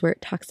 20 is where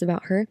it talks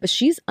about her, but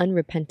she's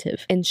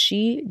unrepentive, and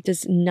she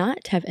does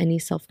not have any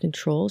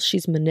self-control.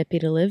 She's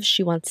manipulative.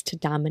 She wants to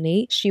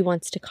dominate. She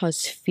wants to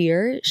cause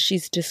fear.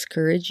 She's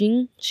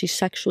discouraging. She's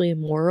sexually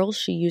immoral.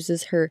 She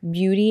uses her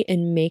beauty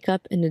and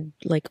makeup and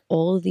like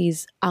all of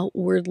these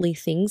outwardly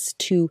things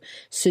to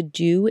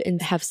seduce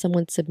and have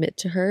someone submit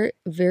to her.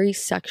 Very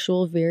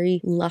sexual,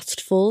 very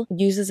lustful,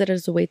 uses it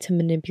as a way to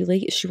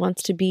manipulate. She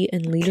wants to be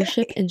in leadership,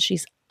 and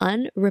she's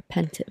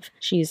unrepentive.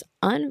 She is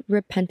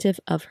unrepentive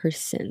of her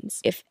sins.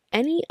 If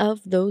any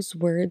of those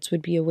words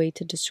would be a way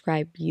to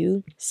describe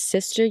you,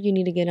 sister, you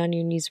need to get on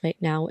your knees right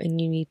now, and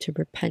you need to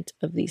repent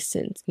of these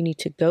sins. You need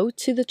to go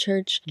to the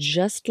church,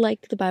 just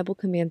like the Bible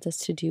commands us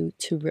to do,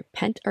 to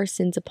repent our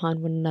sins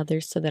upon one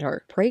another, so that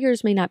our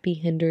prayers may not be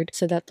hindered,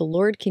 so that the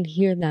Lord can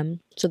hear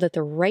them, so that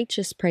the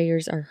righteous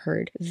prayers are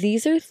heard.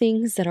 These are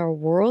things that our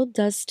world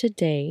does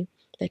today,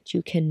 that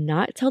you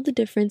cannot tell the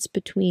difference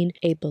between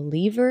a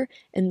believer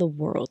and the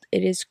world.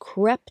 It is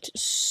crept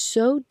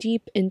so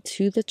deep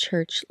into the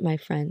church, my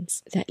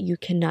friends, that you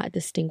cannot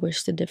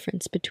distinguish the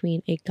difference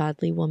between a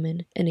godly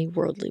woman and a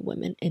worldly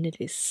woman, and it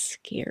is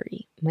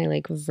scary.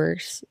 My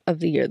verse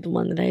of the year, the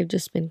one that I've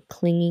just been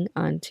clinging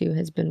onto,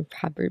 has been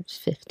Proverbs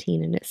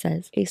 15, and it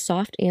says, "A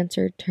soft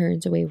answer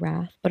turns away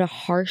wrath, but a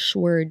harsh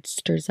word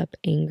stirs up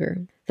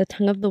anger. The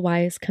tongue of the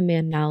wise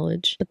command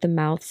knowledge, but the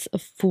mouths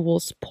of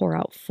fools pour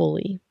out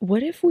fully."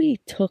 What if we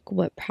took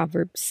what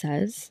Proverbs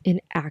says and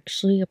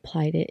actually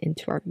applied it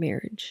into our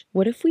marriage?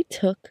 What if we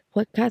took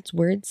what God's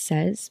word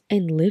says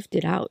and lived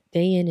it out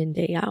day in and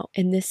day out?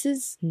 And this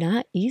is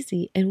not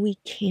easy, and we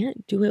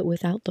can't do it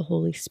without the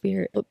Holy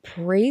Spirit. But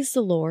praise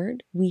the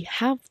Lord, we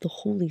have the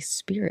Holy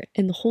Spirit,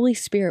 and the Holy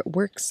Spirit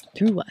works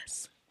through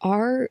us.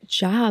 Our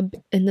job,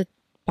 and the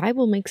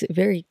Bible makes it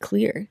very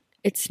clear,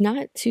 it's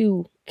not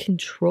to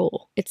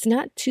control. It's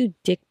not to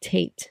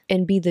dictate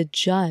and be the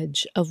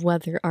judge of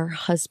whether our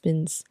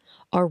husbands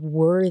are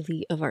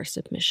worthy of our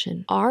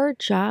submission. Our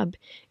job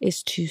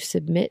is to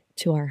submit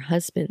to our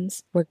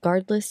husbands,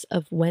 regardless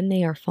of when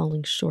they are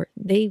falling short.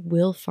 They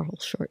will fall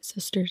short,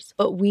 sisters.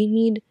 But we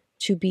need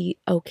to be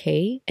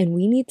okay, and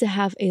we need to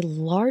have a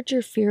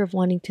larger fear of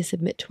wanting to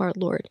submit to our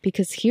Lord.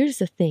 Because here's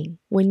the thing,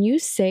 when you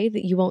say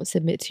that you won't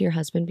submit to your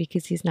husband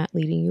because he's not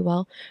leading you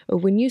well, or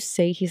when you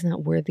say he's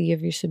not worthy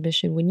of your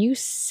submission, when you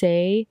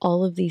say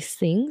all of these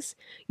things,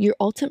 you're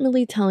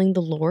ultimately telling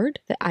the Lord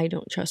that I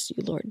don't trust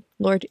you, Lord.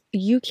 Lord,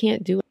 you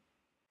can't do it.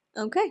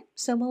 Okay,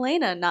 so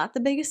MILENA, not the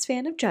biggest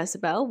fan of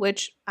Jezebel,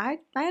 which I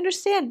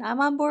understand. I'm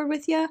on board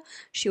with you.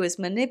 She was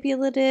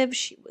manipulative.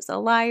 She was a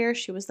liar.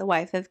 She was the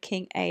wife of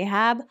King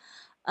Ahab.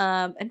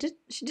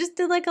 She just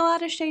did like a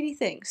lot of shady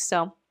things.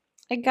 So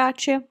I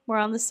got you. We're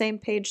on the same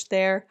page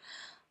there.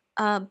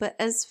 But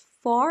as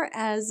far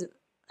as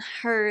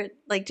her,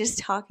 like, just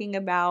talking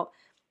about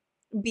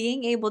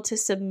being able to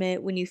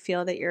submit when you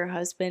feel that your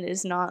husband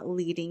is not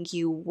leading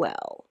you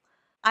well,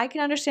 I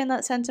can understand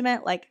that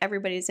sentiment. Like,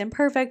 everybody's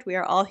imperfect. We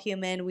are all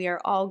human. We are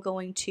all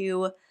going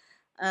to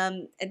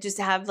just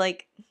have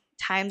like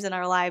times in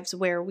our lives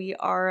where we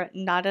are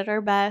not at our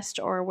best,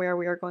 or where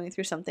we are going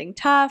through something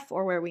tough,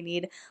 or where we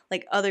need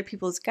like other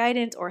people's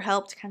guidance or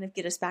help to kind of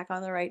get us back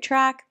on the right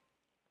track.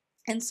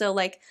 And so,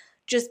 like,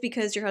 just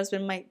because your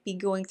husband might be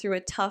going through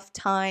a tough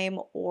time,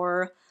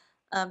 or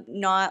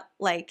not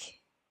like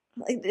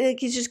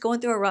he's just going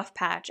through a rough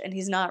patch and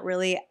he's not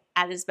really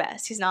at his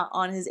best, he's not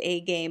on his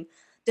A game,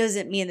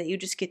 doesn't mean that you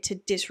just get to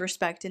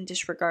disrespect and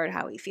disregard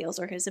how he feels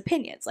or his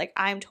opinions. Like,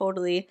 I'm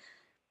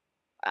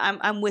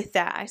with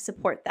that. I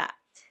support that.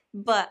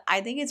 But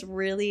I think it's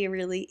really,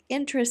 really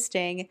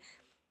interesting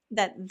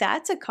that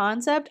that's a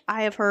concept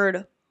I have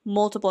heard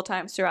multiple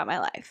times throughout my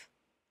life.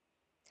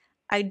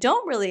 I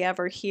don't really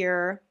ever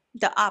hear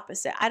the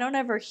opposite. I don't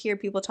ever hear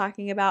people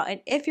talking about, and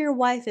if your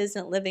wife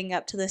isn't living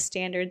up to the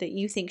standard that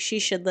you think she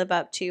should live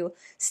up to,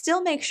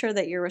 still make sure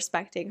that you're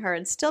respecting her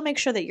and still make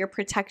sure that you're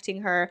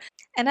protecting her.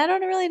 And I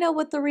don't really know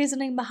what the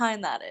reasoning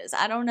behind that is.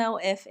 I don't know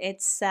if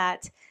it's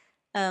that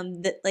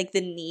the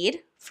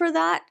need for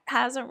that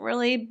hasn't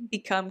really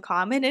become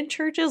common in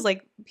churches.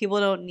 Like, people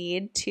don't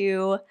need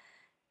to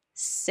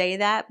say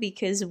that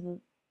because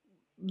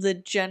the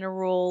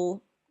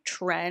general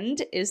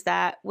trend is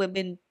that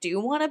women do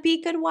want to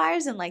be good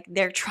wives, and like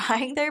they're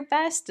trying their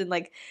best and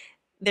like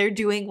they're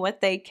doing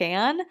what they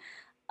can,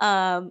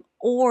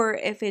 or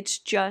if it's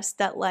just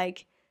that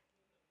like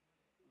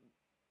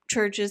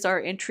churches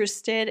are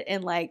interested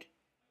in like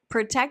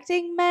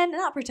protecting men,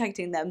 not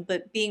protecting them,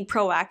 but being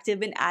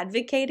proactive and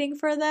advocating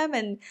for them.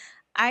 And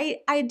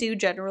I do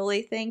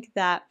generally think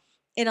that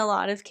in a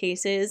lot of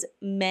cases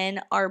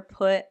men are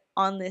put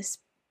on this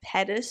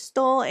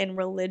pedestal in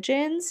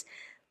religions,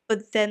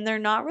 but then they're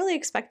not really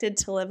expected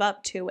to live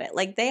up to it.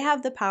 Like, they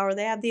have the power,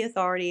 they have the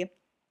authority,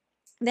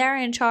 they're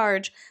in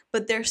charge,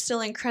 but they're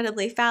still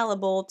incredibly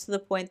fallible, to the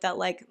point that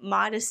like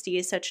modesty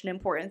is such an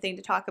important thing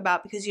to talk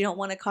about because you don't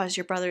want to cause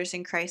your brothers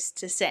in Christ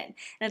to sin.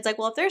 And it's like,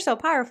 well, if they're so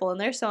powerful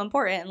and they're so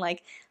important and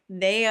like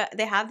they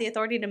have the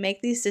authority to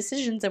make these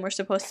decisions and we're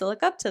supposed to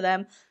look up to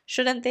them,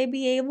 shouldn't they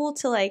be able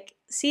to like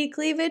see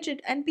cleavage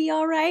and be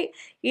all right?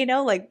 You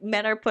know, like,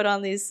 men are put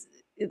on this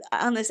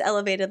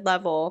elevated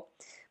level,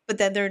 but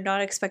then they're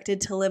not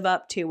expected to live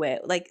up to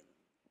it. Like,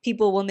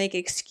 people will make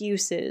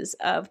excuses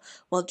of,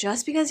 well,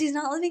 just because he's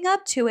not living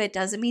up to it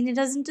doesn't mean he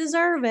doesn't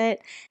deserve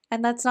it.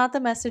 And that's not the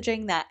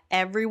messaging that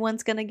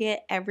everyone's going to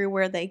get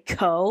everywhere they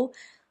go.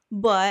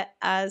 But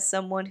as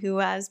someone who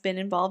has been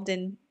involved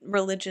in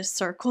religious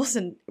circles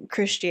and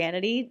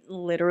Christianity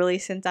literally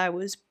since I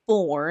was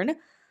born,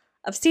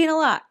 I've seen a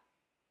lot.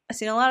 I've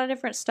seen a lot of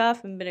different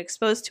stuff and been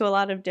exposed to a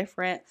lot of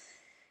different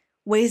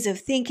ways of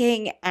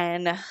thinking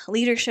and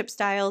leadership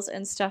styles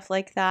and stuff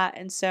like that.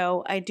 And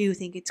so I do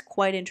think it's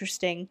quite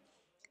interesting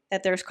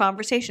that there's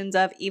conversations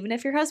of, even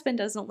if your husband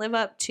doesn't live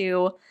up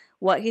to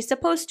what he's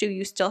supposed to,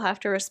 you still have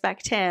to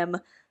respect him,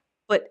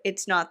 but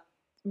it's not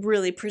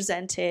really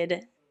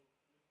presented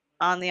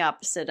on the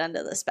opposite end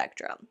of the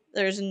spectrum.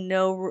 There's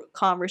no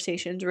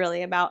conversations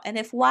really about, and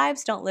if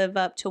wives don't live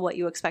up to what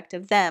you expect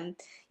of them,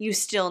 you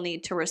still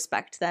need to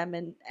respect them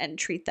and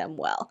treat them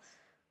well.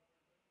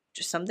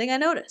 Just something I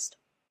noticed.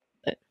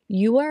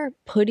 You are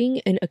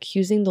putting and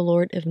accusing the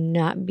Lord of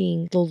not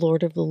being the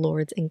Lord of the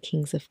Lords and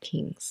Kings of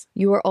Kings.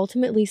 You are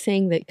ultimately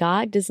saying that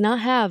God does not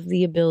have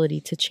the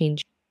ability to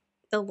change.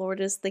 The Lord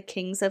is the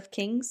Kings of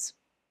Kings.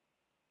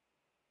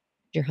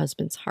 Your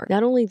husband's heart.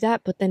 Not only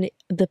that, but then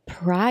the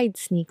pride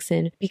sneaks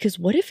in, because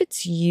what if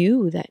it's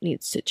you that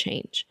needs to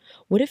change?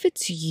 What if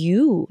it's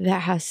you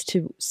that has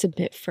to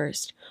submit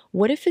first?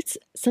 What if it's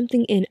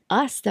something in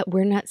us that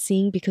we're not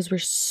seeing because we're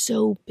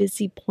so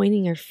busy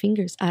pointing our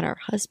fingers at our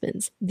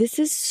husbands? This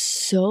is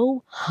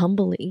so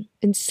humbling.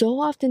 And so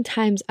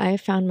oftentimes I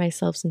have found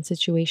myself in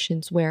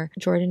situations where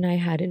Jordan and I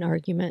had an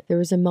argument. There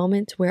was a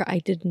moment where I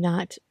did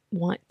not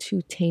want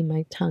to tame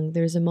my tongue.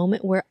 There's a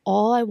moment where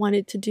all I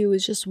wanted to do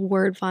is just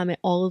word vomit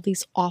all of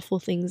these awful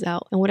things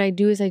out. And what I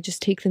do is I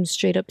just take them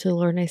straight up to the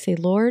Lord and I say,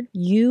 Lord,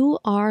 you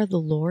are the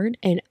Lord,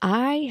 and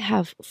I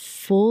have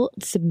full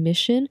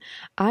submission.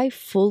 I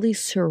fully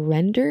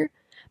surrender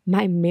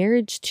my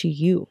marriage to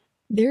you.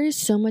 There is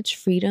so much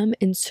freedom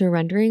in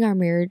surrendering our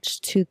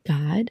marriage to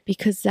God,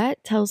 because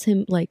that tells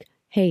him like,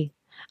 hey,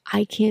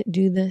 I can't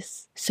do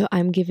this, so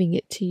I'm giving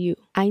it to you.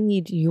 I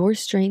need your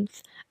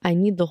strength. I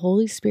need the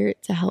Holy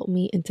Spirit to help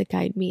me and to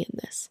guide me in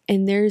this.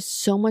 And there's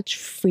so much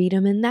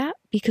freedom in that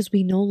because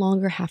we no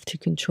longer have to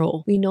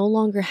control. We no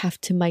longer have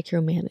to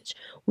micromanage.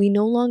 We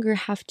no longer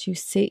have to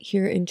sit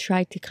here and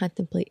try to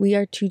contemplate. We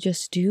are to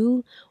just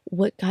do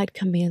what God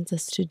commands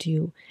us to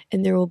do.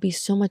 And there will be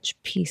so much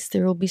peace.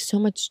 There will be so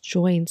much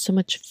joy and so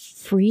much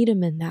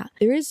freedom in that.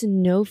 There is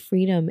no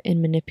freedom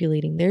in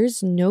manipulating. There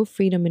is no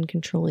freedom in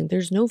controlling.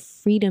 There's no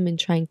freedom in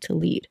trying to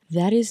lead.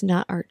 That is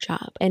not our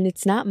job. And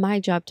it's not my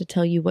job to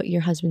tell you what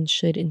your husband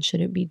should and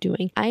shouldn't be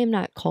doing. I am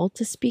not called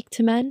to speak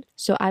to men,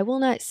 so I will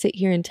not sit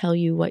here and tell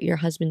you what your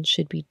husband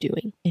should be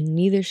doing, and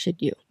neither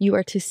should you. You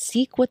are to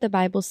seek what the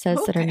Bible says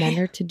that our men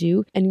are to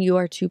do, and you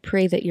are to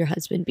pray that your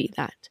husband be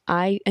that.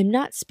 I am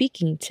not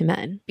speaking to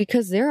men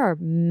because there are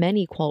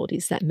many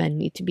qualities that men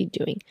need to be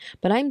doing,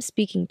 but I'm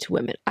speaking to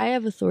women. I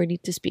have authority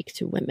to speak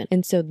to women,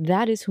 and so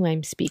that is who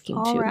I'm speaking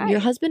All to. right. Your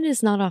husband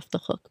is not off the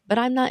hook, but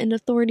I'm not in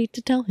authority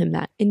to tell him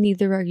that, and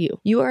neither are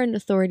you. You are in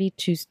authority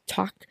to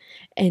talk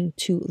and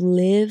to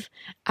live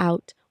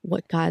out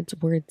what God's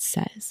word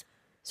says.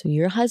 So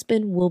your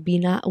husband will be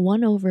not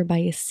won over by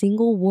a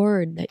single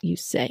word that you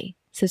say.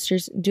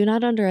 Sisters, do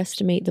not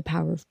underestimate the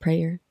power of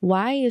prayer.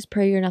 Why is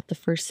prayer not the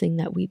first thing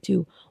that we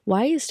do?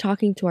 Why is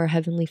talking to our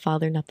Heavenly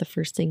Father not the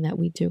first thing that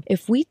we do?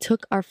 If we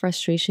took our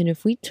frustration,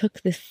 if we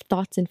took the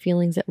thoughts and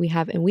feelings that we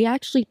have and we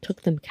actually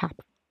took them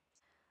captive.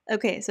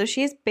 Okay, so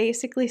she's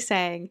basically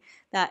saying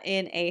that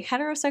in a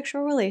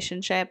heterosexual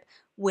relationship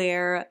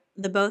where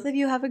the both of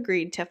you have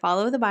agreed to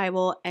follow the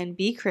Bible and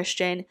be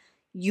Christian,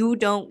 you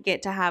don't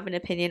get to have an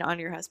opinion on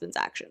your husband's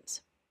actions.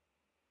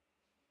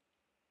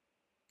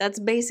 That's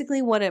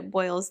basically what it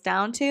boils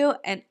down to,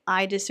 and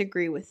I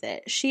disagree with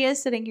it. She is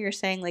sitting here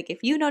saying, like, if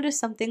you notice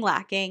something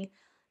lacking,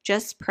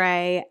 just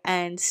pray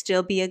and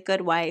still be a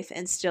good wife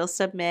and still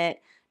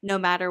submit no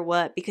matter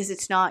what, because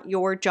it's not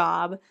your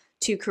job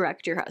to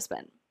correct your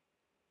husband.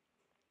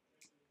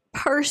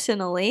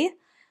 Personally,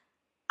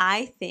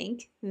 I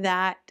think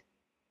that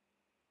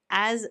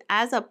as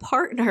a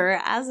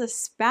partner, as a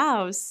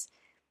spouse,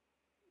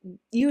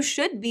 you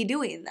should be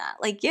doing that.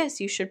 Like, yes,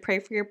 you should pray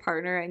for your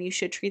partner and you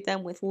should treat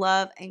them with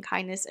love and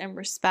kindness and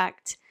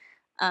respect,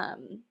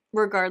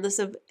 regardless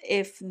of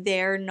if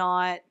they're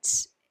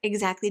not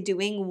exactly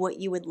doing what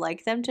you would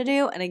like them to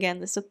do. And again,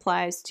 this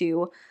applies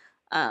to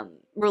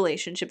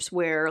relationships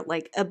where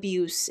like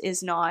abuse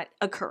is not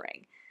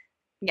occurring.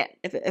 Again,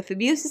 if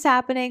abuse is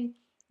happening,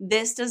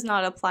 this does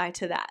not apply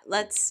to that.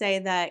 Let's say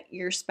that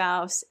your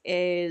spouse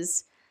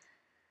is,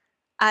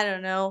 I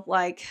don't know,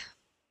 like,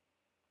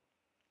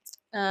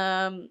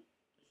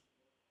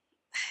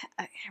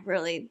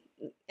 really,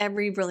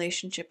 every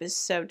relationship is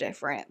so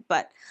different,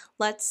 but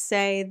let's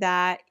say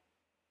that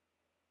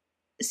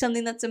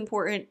something that's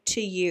important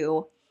to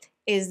you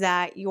is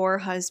that your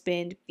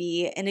husband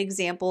be an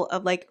example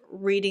of like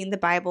reading the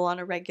Bible on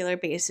a regular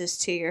basis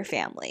to your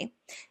family,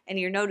 and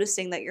you're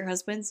noticing that your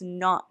husband's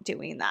not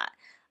doing that.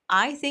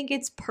 I think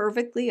it's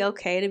perfectly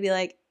okay to be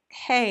like,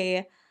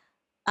 hey,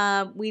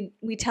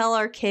 we tell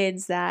our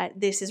kids that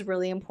this is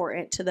really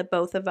important to the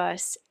both of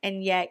us,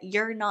 and yet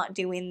you're not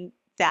doing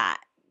that.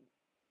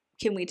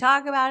 Can we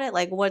talk about it?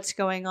 Like, what's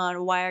going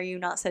on? Why are you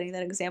not setting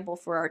that example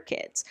for our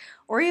kids?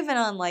 Or even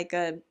on like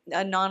a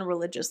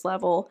non-religious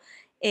level,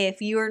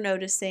 if you're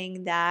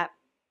noticing that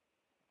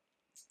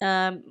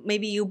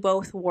maybe you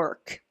both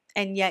work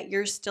and yet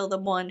you're still the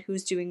one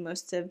who's doing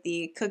most of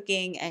the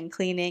cooking and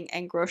cleaning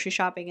and grocery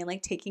shopping and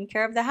like taking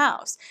care of the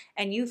house,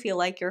 and you feel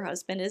like your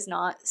husband is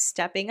not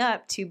stepping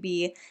up to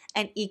be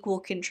an equal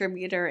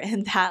contributor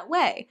in that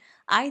way,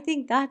 I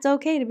think that's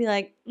okay to be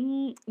like,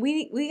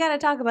 we got to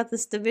talk about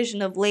this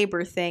division of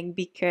labor thing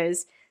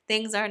because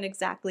things aren't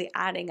exactly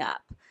adding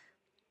up.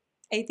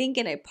 I think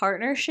in a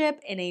partnership,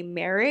 in a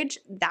marriage,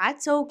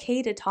 that's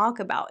okay to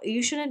talk about.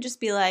 You shouldn't just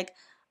be like,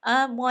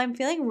 well, I'm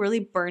feeling really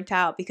burnt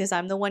out because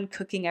I'm the one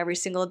cooking every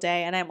single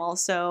day and I'm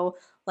also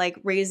like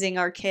raising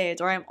our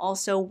kids, or I'm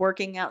also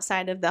working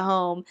outside of the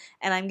home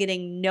and I'm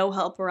getting no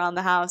help around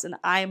the house and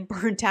I'm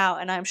burnt out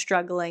and I'm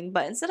struggling.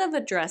 But instead of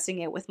addressing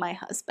it with my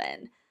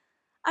husband,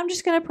 I'm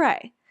just going to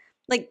pray.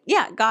 Like,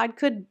 yeah, God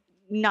could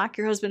knock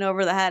your husband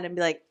over the head and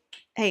be like,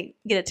 hey,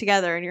 get it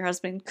together. And your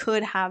husband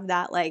could have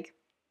that like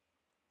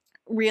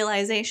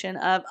realization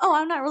of, oh,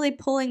 I'm not really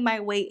pulling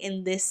my weight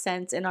in this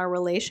sense in our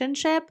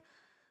relationship.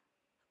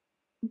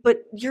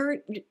 But you're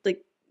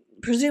like,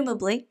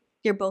 presumably,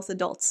 you're both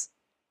adults.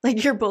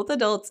 Like, you're both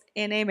adults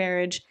in a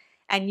marriage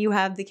and you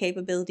have the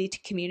capability to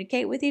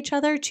communicate with each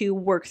other to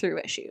work through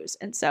issues.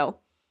 And so,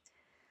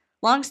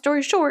 long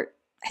story short,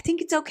 I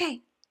think it's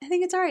okay. I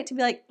think it's all right to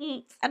be like,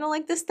 I don't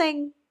like this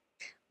thing.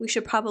 We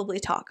should probably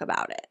talk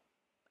about it.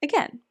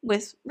 Again,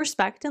 with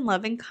respect and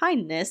love and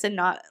kindness, and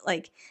not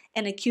like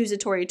an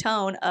accusatory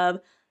tone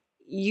of,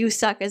 you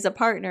suck as a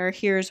partner,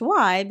 here's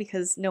why,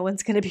 because no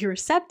one's going to be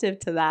receptive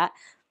to that.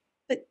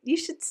 But you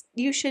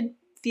should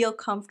feel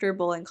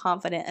comfortable and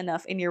confident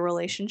enough in your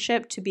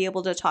relationship to be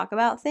able to talk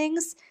about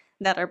things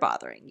that are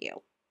bothering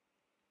you.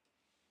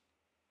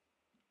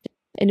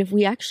 And if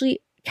we actually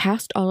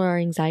cast all our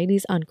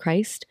anxieties on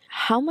Christ,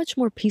 how much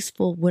more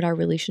peaceful would our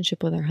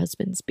relationship with our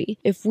husbands be?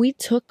 If we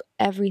took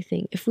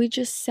everything, if we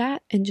just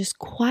sat and just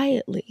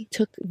quietly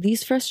took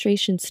these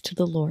frustrations to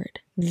the Lord,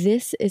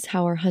 this is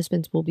how our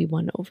husbands will be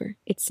won over.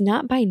 It's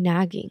not by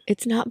nagging.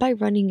 It's not by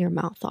running your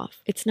mouth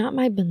off. It's not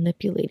by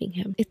manipulating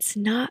him. It's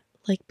not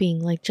like being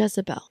like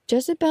Jezebel.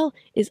 Jezebel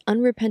is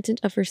unrepentant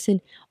of her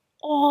sin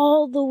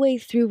all the way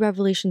through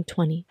Revelation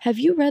 20. Have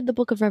you read the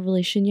book of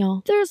Revelation,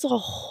 y'all? There's a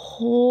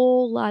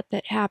whole lot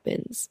that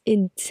happens.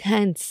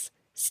 Intense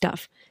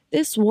stuff.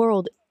 This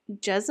world.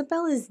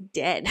 Jezebel is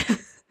dead.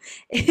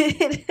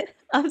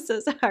 I'm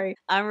so sorry.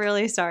 I'm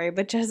really sorry.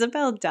 But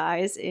Jezebel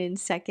dies in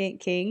 2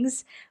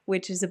 Kings,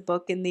 which is a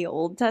book in the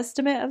Old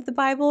Testament of the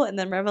Bible. And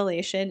then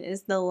Revelation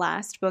is the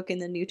last book in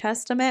the New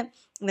Testament.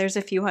 There's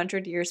a few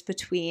hundred years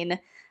between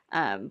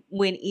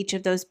when each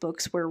of those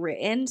books were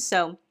written.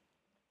 So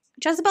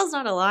Jezebel's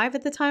not alive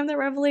at the time that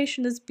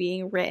Revelation is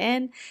being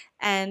written,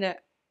 and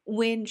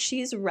when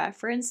she's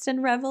referenced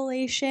in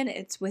Revelation,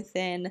 it's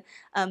within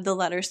the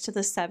letters to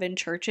the 7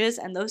 churches,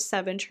 and those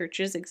 7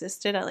 churches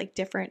existed at like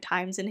different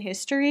times in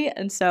history,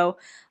 and so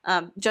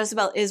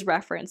Jezebel is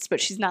referenced,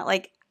 but she's not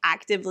like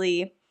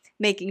actively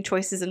making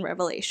choices in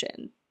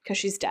Revelation because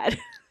she's dead.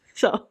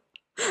 So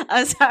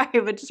I'm sorry,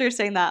 but just for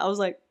saying that, I was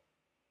like,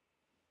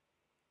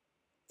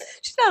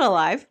 she's not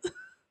alive.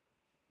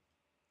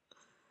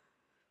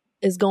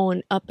 Is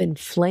going up in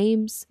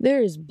flames.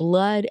 There is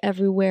blood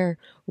everywhere.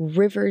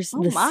 Rivers,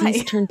 the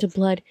seas turn to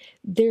blood.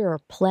 There are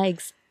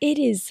plagues. It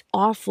is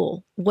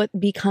awful what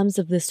becomes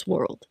of this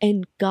world.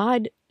 And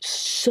God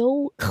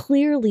so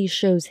clearly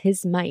shows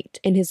his might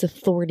and his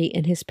authority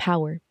and his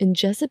power. And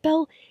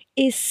Jezebel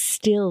is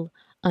still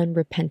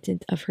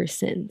unrepentant of her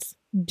sins.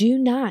 Do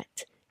not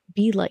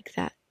be like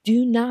that.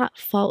 Do not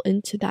fall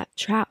into that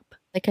trap.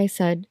 Like I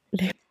said,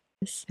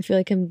 I feel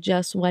like I'm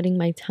just wetting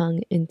my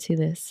tongue into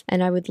this.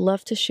 And I would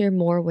love to share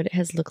more what it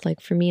has looked like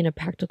for me in a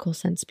practical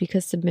sense,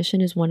 because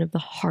submission is one of the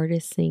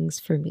hardest things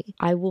for me.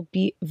 I will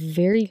be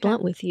very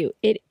blunt with you.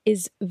 It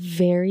is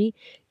very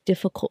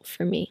difficult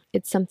for me.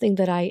 It's something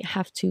that I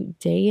have to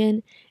day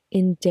in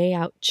and day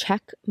out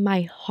check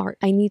my heart.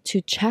 I need to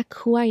check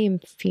who I am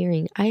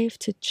fearing. I have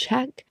to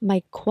check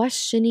my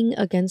questioning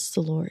against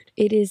the Lord.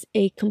 It is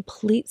a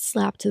complete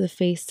slap to the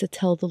face to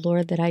tell the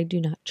Lord that I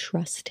do not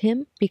trust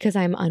him because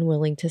I'm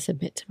unwilling to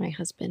submit to my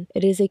husband.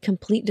 It is a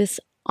complete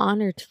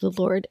dishonor to the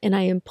Lord, and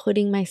I am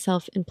putting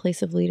myself in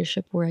place of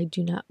leadership where I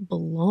do not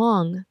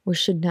belong or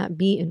should not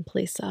be in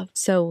place of.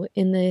 So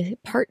in the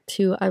part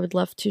 2, I would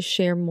love to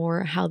share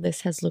more how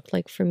this has looked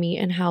like for me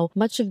and how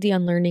much of the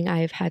unlearning I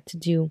have had to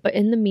do. But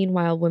in the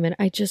meanwhile, women,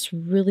 I just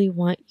really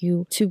want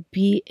you to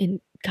be in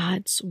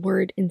God's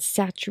word and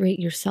saturate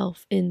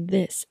yourself in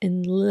this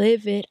and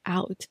live it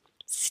out.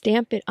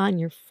 Stamp it on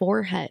your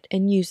forehead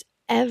and use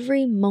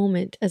every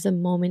moment as a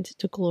moment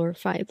to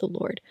glorify the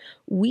Lord.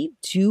 We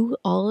do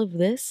all of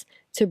this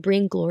to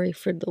bring glory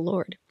for the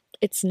Lord.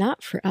 It's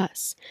not for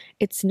us.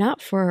 It's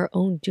not for our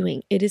own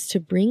doing. It is to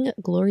bring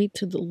glory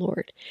to the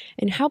Lord.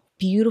 And how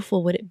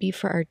beautiful would it be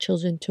for our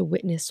children to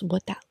witness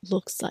what that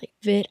looks like?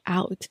 Live it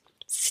out.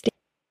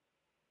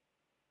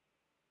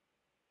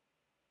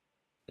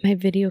 My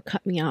video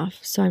cut me off,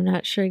 so I'm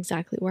not sure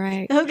exactly where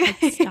I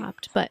had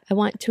stopped, but I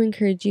want to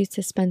encourage you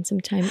to spend some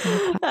time in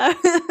the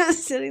I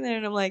was sitting there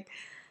and I'm like,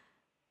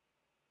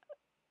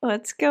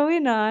 what's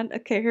going on?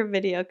 Okay, her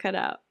video cut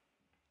out.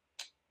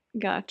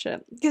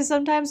 Gotcha. Because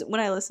sometimes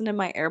when I listen to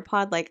my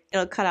AirPod, like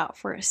it'll cut out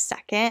for a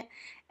second,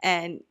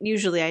 and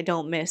usually I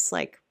don't miss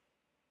like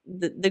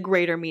the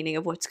greater meaning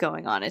of what's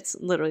going on. It's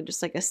literally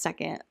just like a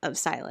second of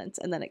silence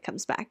and then it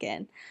comes back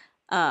in.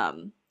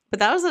 But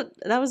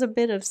that was a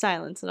bit of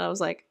silence, and I was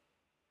like,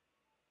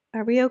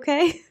 are we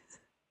okay?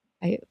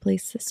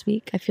 place this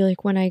week. I feel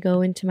like when I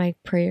go into my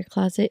prayer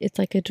closet, it's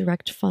like a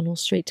direct funnel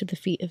straight to the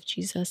feet of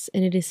Jesus.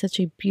 And it is such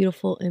a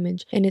beautiful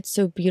image. And it's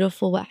so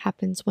beautiful what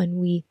happens when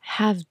we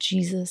have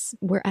Jesus.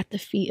 We're at the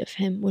feet of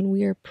him, when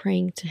we are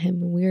praying to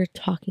him, when we are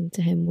talking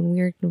to him, when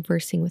we are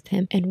conversing with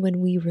him, and when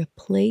we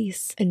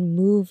replace and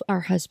move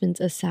our husbands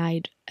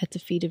aside at the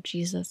feet of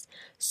Jesus.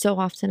 So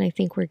often I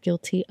think we're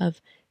guilty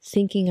of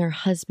thinking our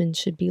husbands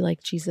should be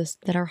like Jesus,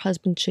 that our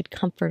husbands should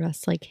comfort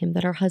us like him,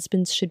 that our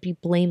husbands should be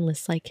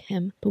blameless like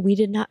him. But we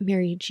did not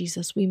marry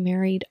Jesus. We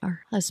married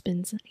our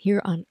husbands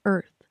here on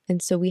earth.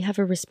 And so we have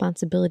a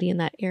responsibility in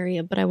that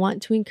area. But I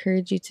want to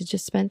encourage you to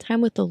just spend time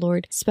with the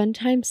Lord, spend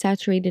time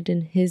saturated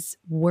in his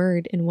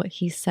word and what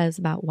he says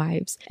about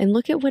wives. And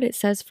look at what it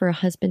says for a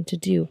husband to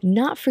do.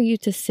 Not for you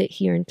to sit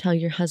here and tell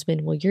your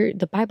husband, well,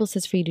 the Bible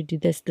says for you to do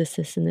this, this,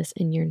 this, and this,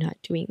 and you're not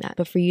doing that.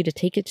 But for you to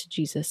take it to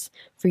Jesus,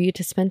 for you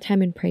to spend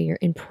time in prayer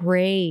and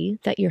pray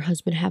that your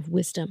husband have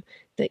wisdom,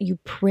 that you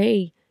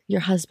pray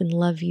your husband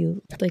love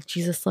you like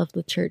Jesus loved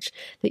the church,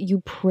 that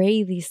you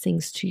pray these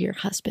things to your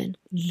husband.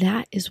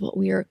 That is what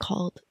we are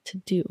called to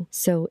do.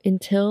 So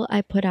until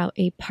I put out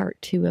a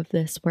part 2 of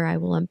this where I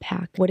will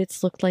unpack what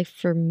it's looked like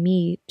for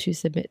me to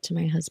submit to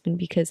my husband,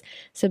 because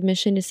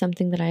submission is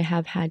something that I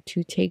have had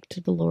to take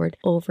to the Lord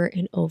over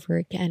and over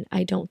again.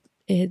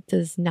 It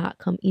does not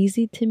come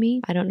easy to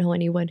me. I don't know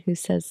anyone who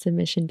says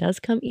submission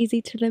does come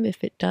easy to them.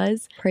 If it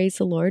does, praise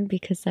the Lord,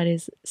 because that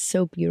is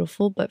so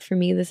beautiful. But for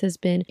me, this has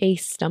been a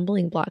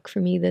stumbling block. For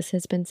me, this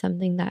has been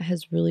something that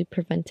has really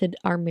prevented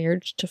our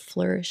marriage to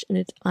flourish, and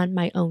it's on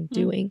my own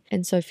doing.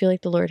 And so I feel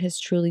like the Lord has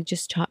truly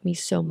just taught me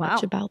so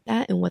much about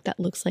that and what that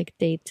looks like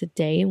day to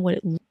day and what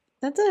it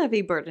That's a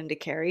heavy burden to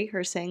carry,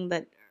 her saying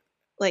that,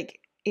 like,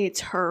 it's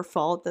her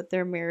fault that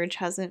their marriage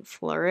hasn't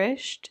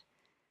flourished.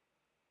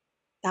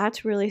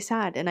 That's really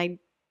sad. And I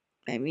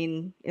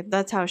mean, if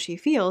that's how she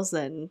feels,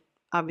 then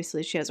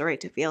obviously she has a right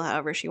to feel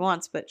however she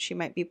wants, but she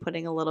might be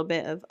putting a little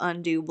bit of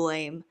undue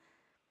blame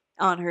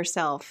on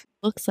herself.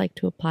 Looks like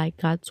to apply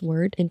God's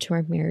word into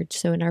our marriage.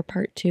 So in our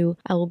part 2,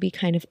 I will be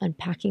kind of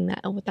unpacking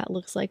that and what that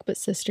looks like. But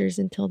sisters,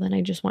 until then,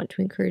 I just want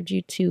to encourage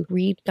you to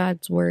read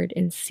God's word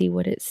and see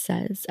what it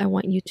says. I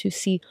want you to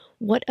see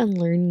what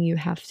unlearning you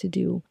have to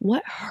do.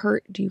 What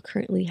hurt do you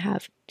currently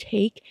have?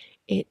 Take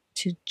it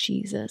to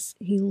Jesus.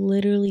 He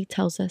literally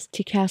tells us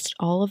to cast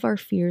all of our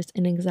fears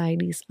and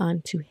anxieties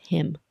onto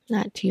him,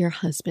 not to your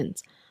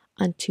husbands,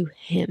 unto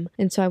him.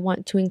 And so I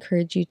want to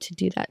encourage you to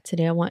do that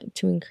today. I want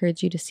to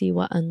encourage you to see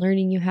what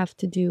unlearning you have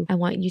to do. I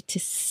want you to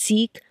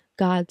seek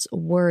God's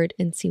word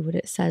and see what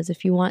it says.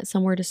 If you want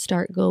somewhere to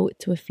start, go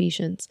to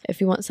Ephesians. If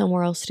you want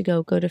somewhere else to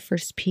go to 1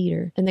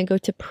 Peter, and then go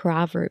to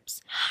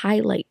Proverbs.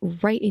 Highlight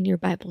right in your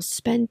Bible.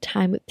 Spend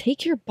time with,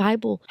 take your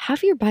Bible,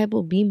 have your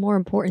Bible be more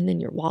important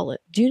than your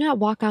wallet. Do not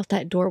walk out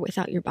that door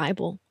without your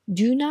Bible.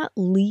 Do not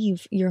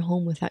leave your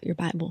home without your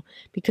Bible,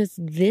 because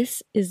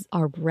this is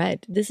our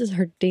bread. This is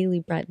our daily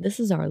bread. This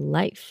is our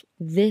life.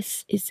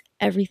 This is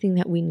everything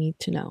that we need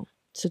to know.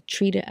 So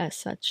treat it as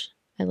such.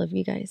 I love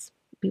you guys.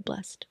 Be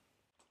blessed.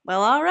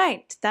 Well, all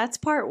right. That's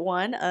part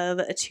 1 of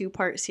a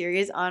 2-part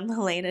series on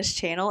MILENA's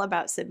channel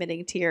about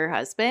submitting to your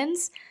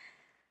husbands.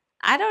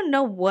 I don't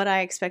know what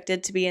I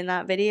expected to be in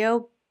that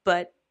video,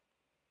 but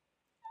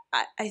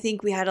I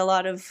think we had a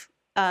lot of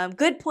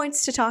good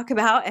points to talk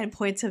about and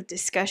points of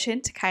discussion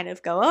to kind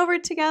of go over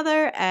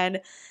together.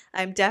 And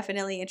I'm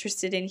definitely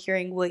interested in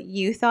hearing what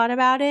you thought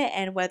about it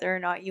and whether or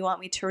not you want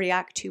me to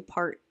react to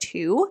part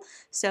 2.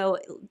 So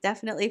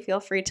definitely feel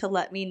free to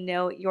let me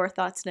know your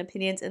thoughts and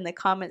opinions in the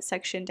comment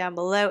section down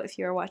below if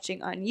you are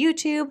watching on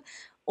YouTube,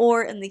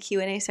 or in the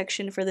Q&A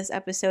section for this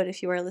episode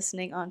if you are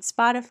listening on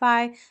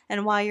Spotify.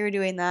 And while you're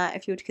doing that,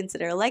 if you would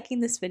consider liking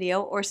this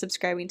video or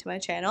subscribing to my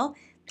channel,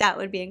 that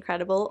would be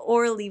incredible,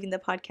 or leaving the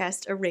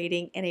podcast a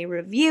rating and a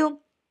review.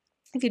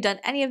 If you've done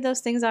any of those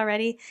things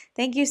already,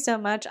 thank you so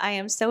much. I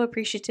am so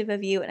appreciative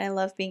of you, and I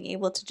love being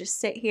able to just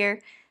sit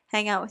here,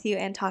 hang out with you,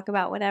 and talk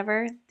about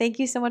whatever. Thank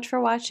you so much for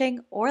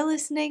watching or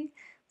listening.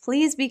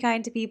 Please be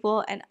kind to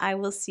people, and I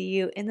will see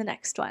you in the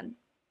next one.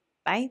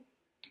 Bye.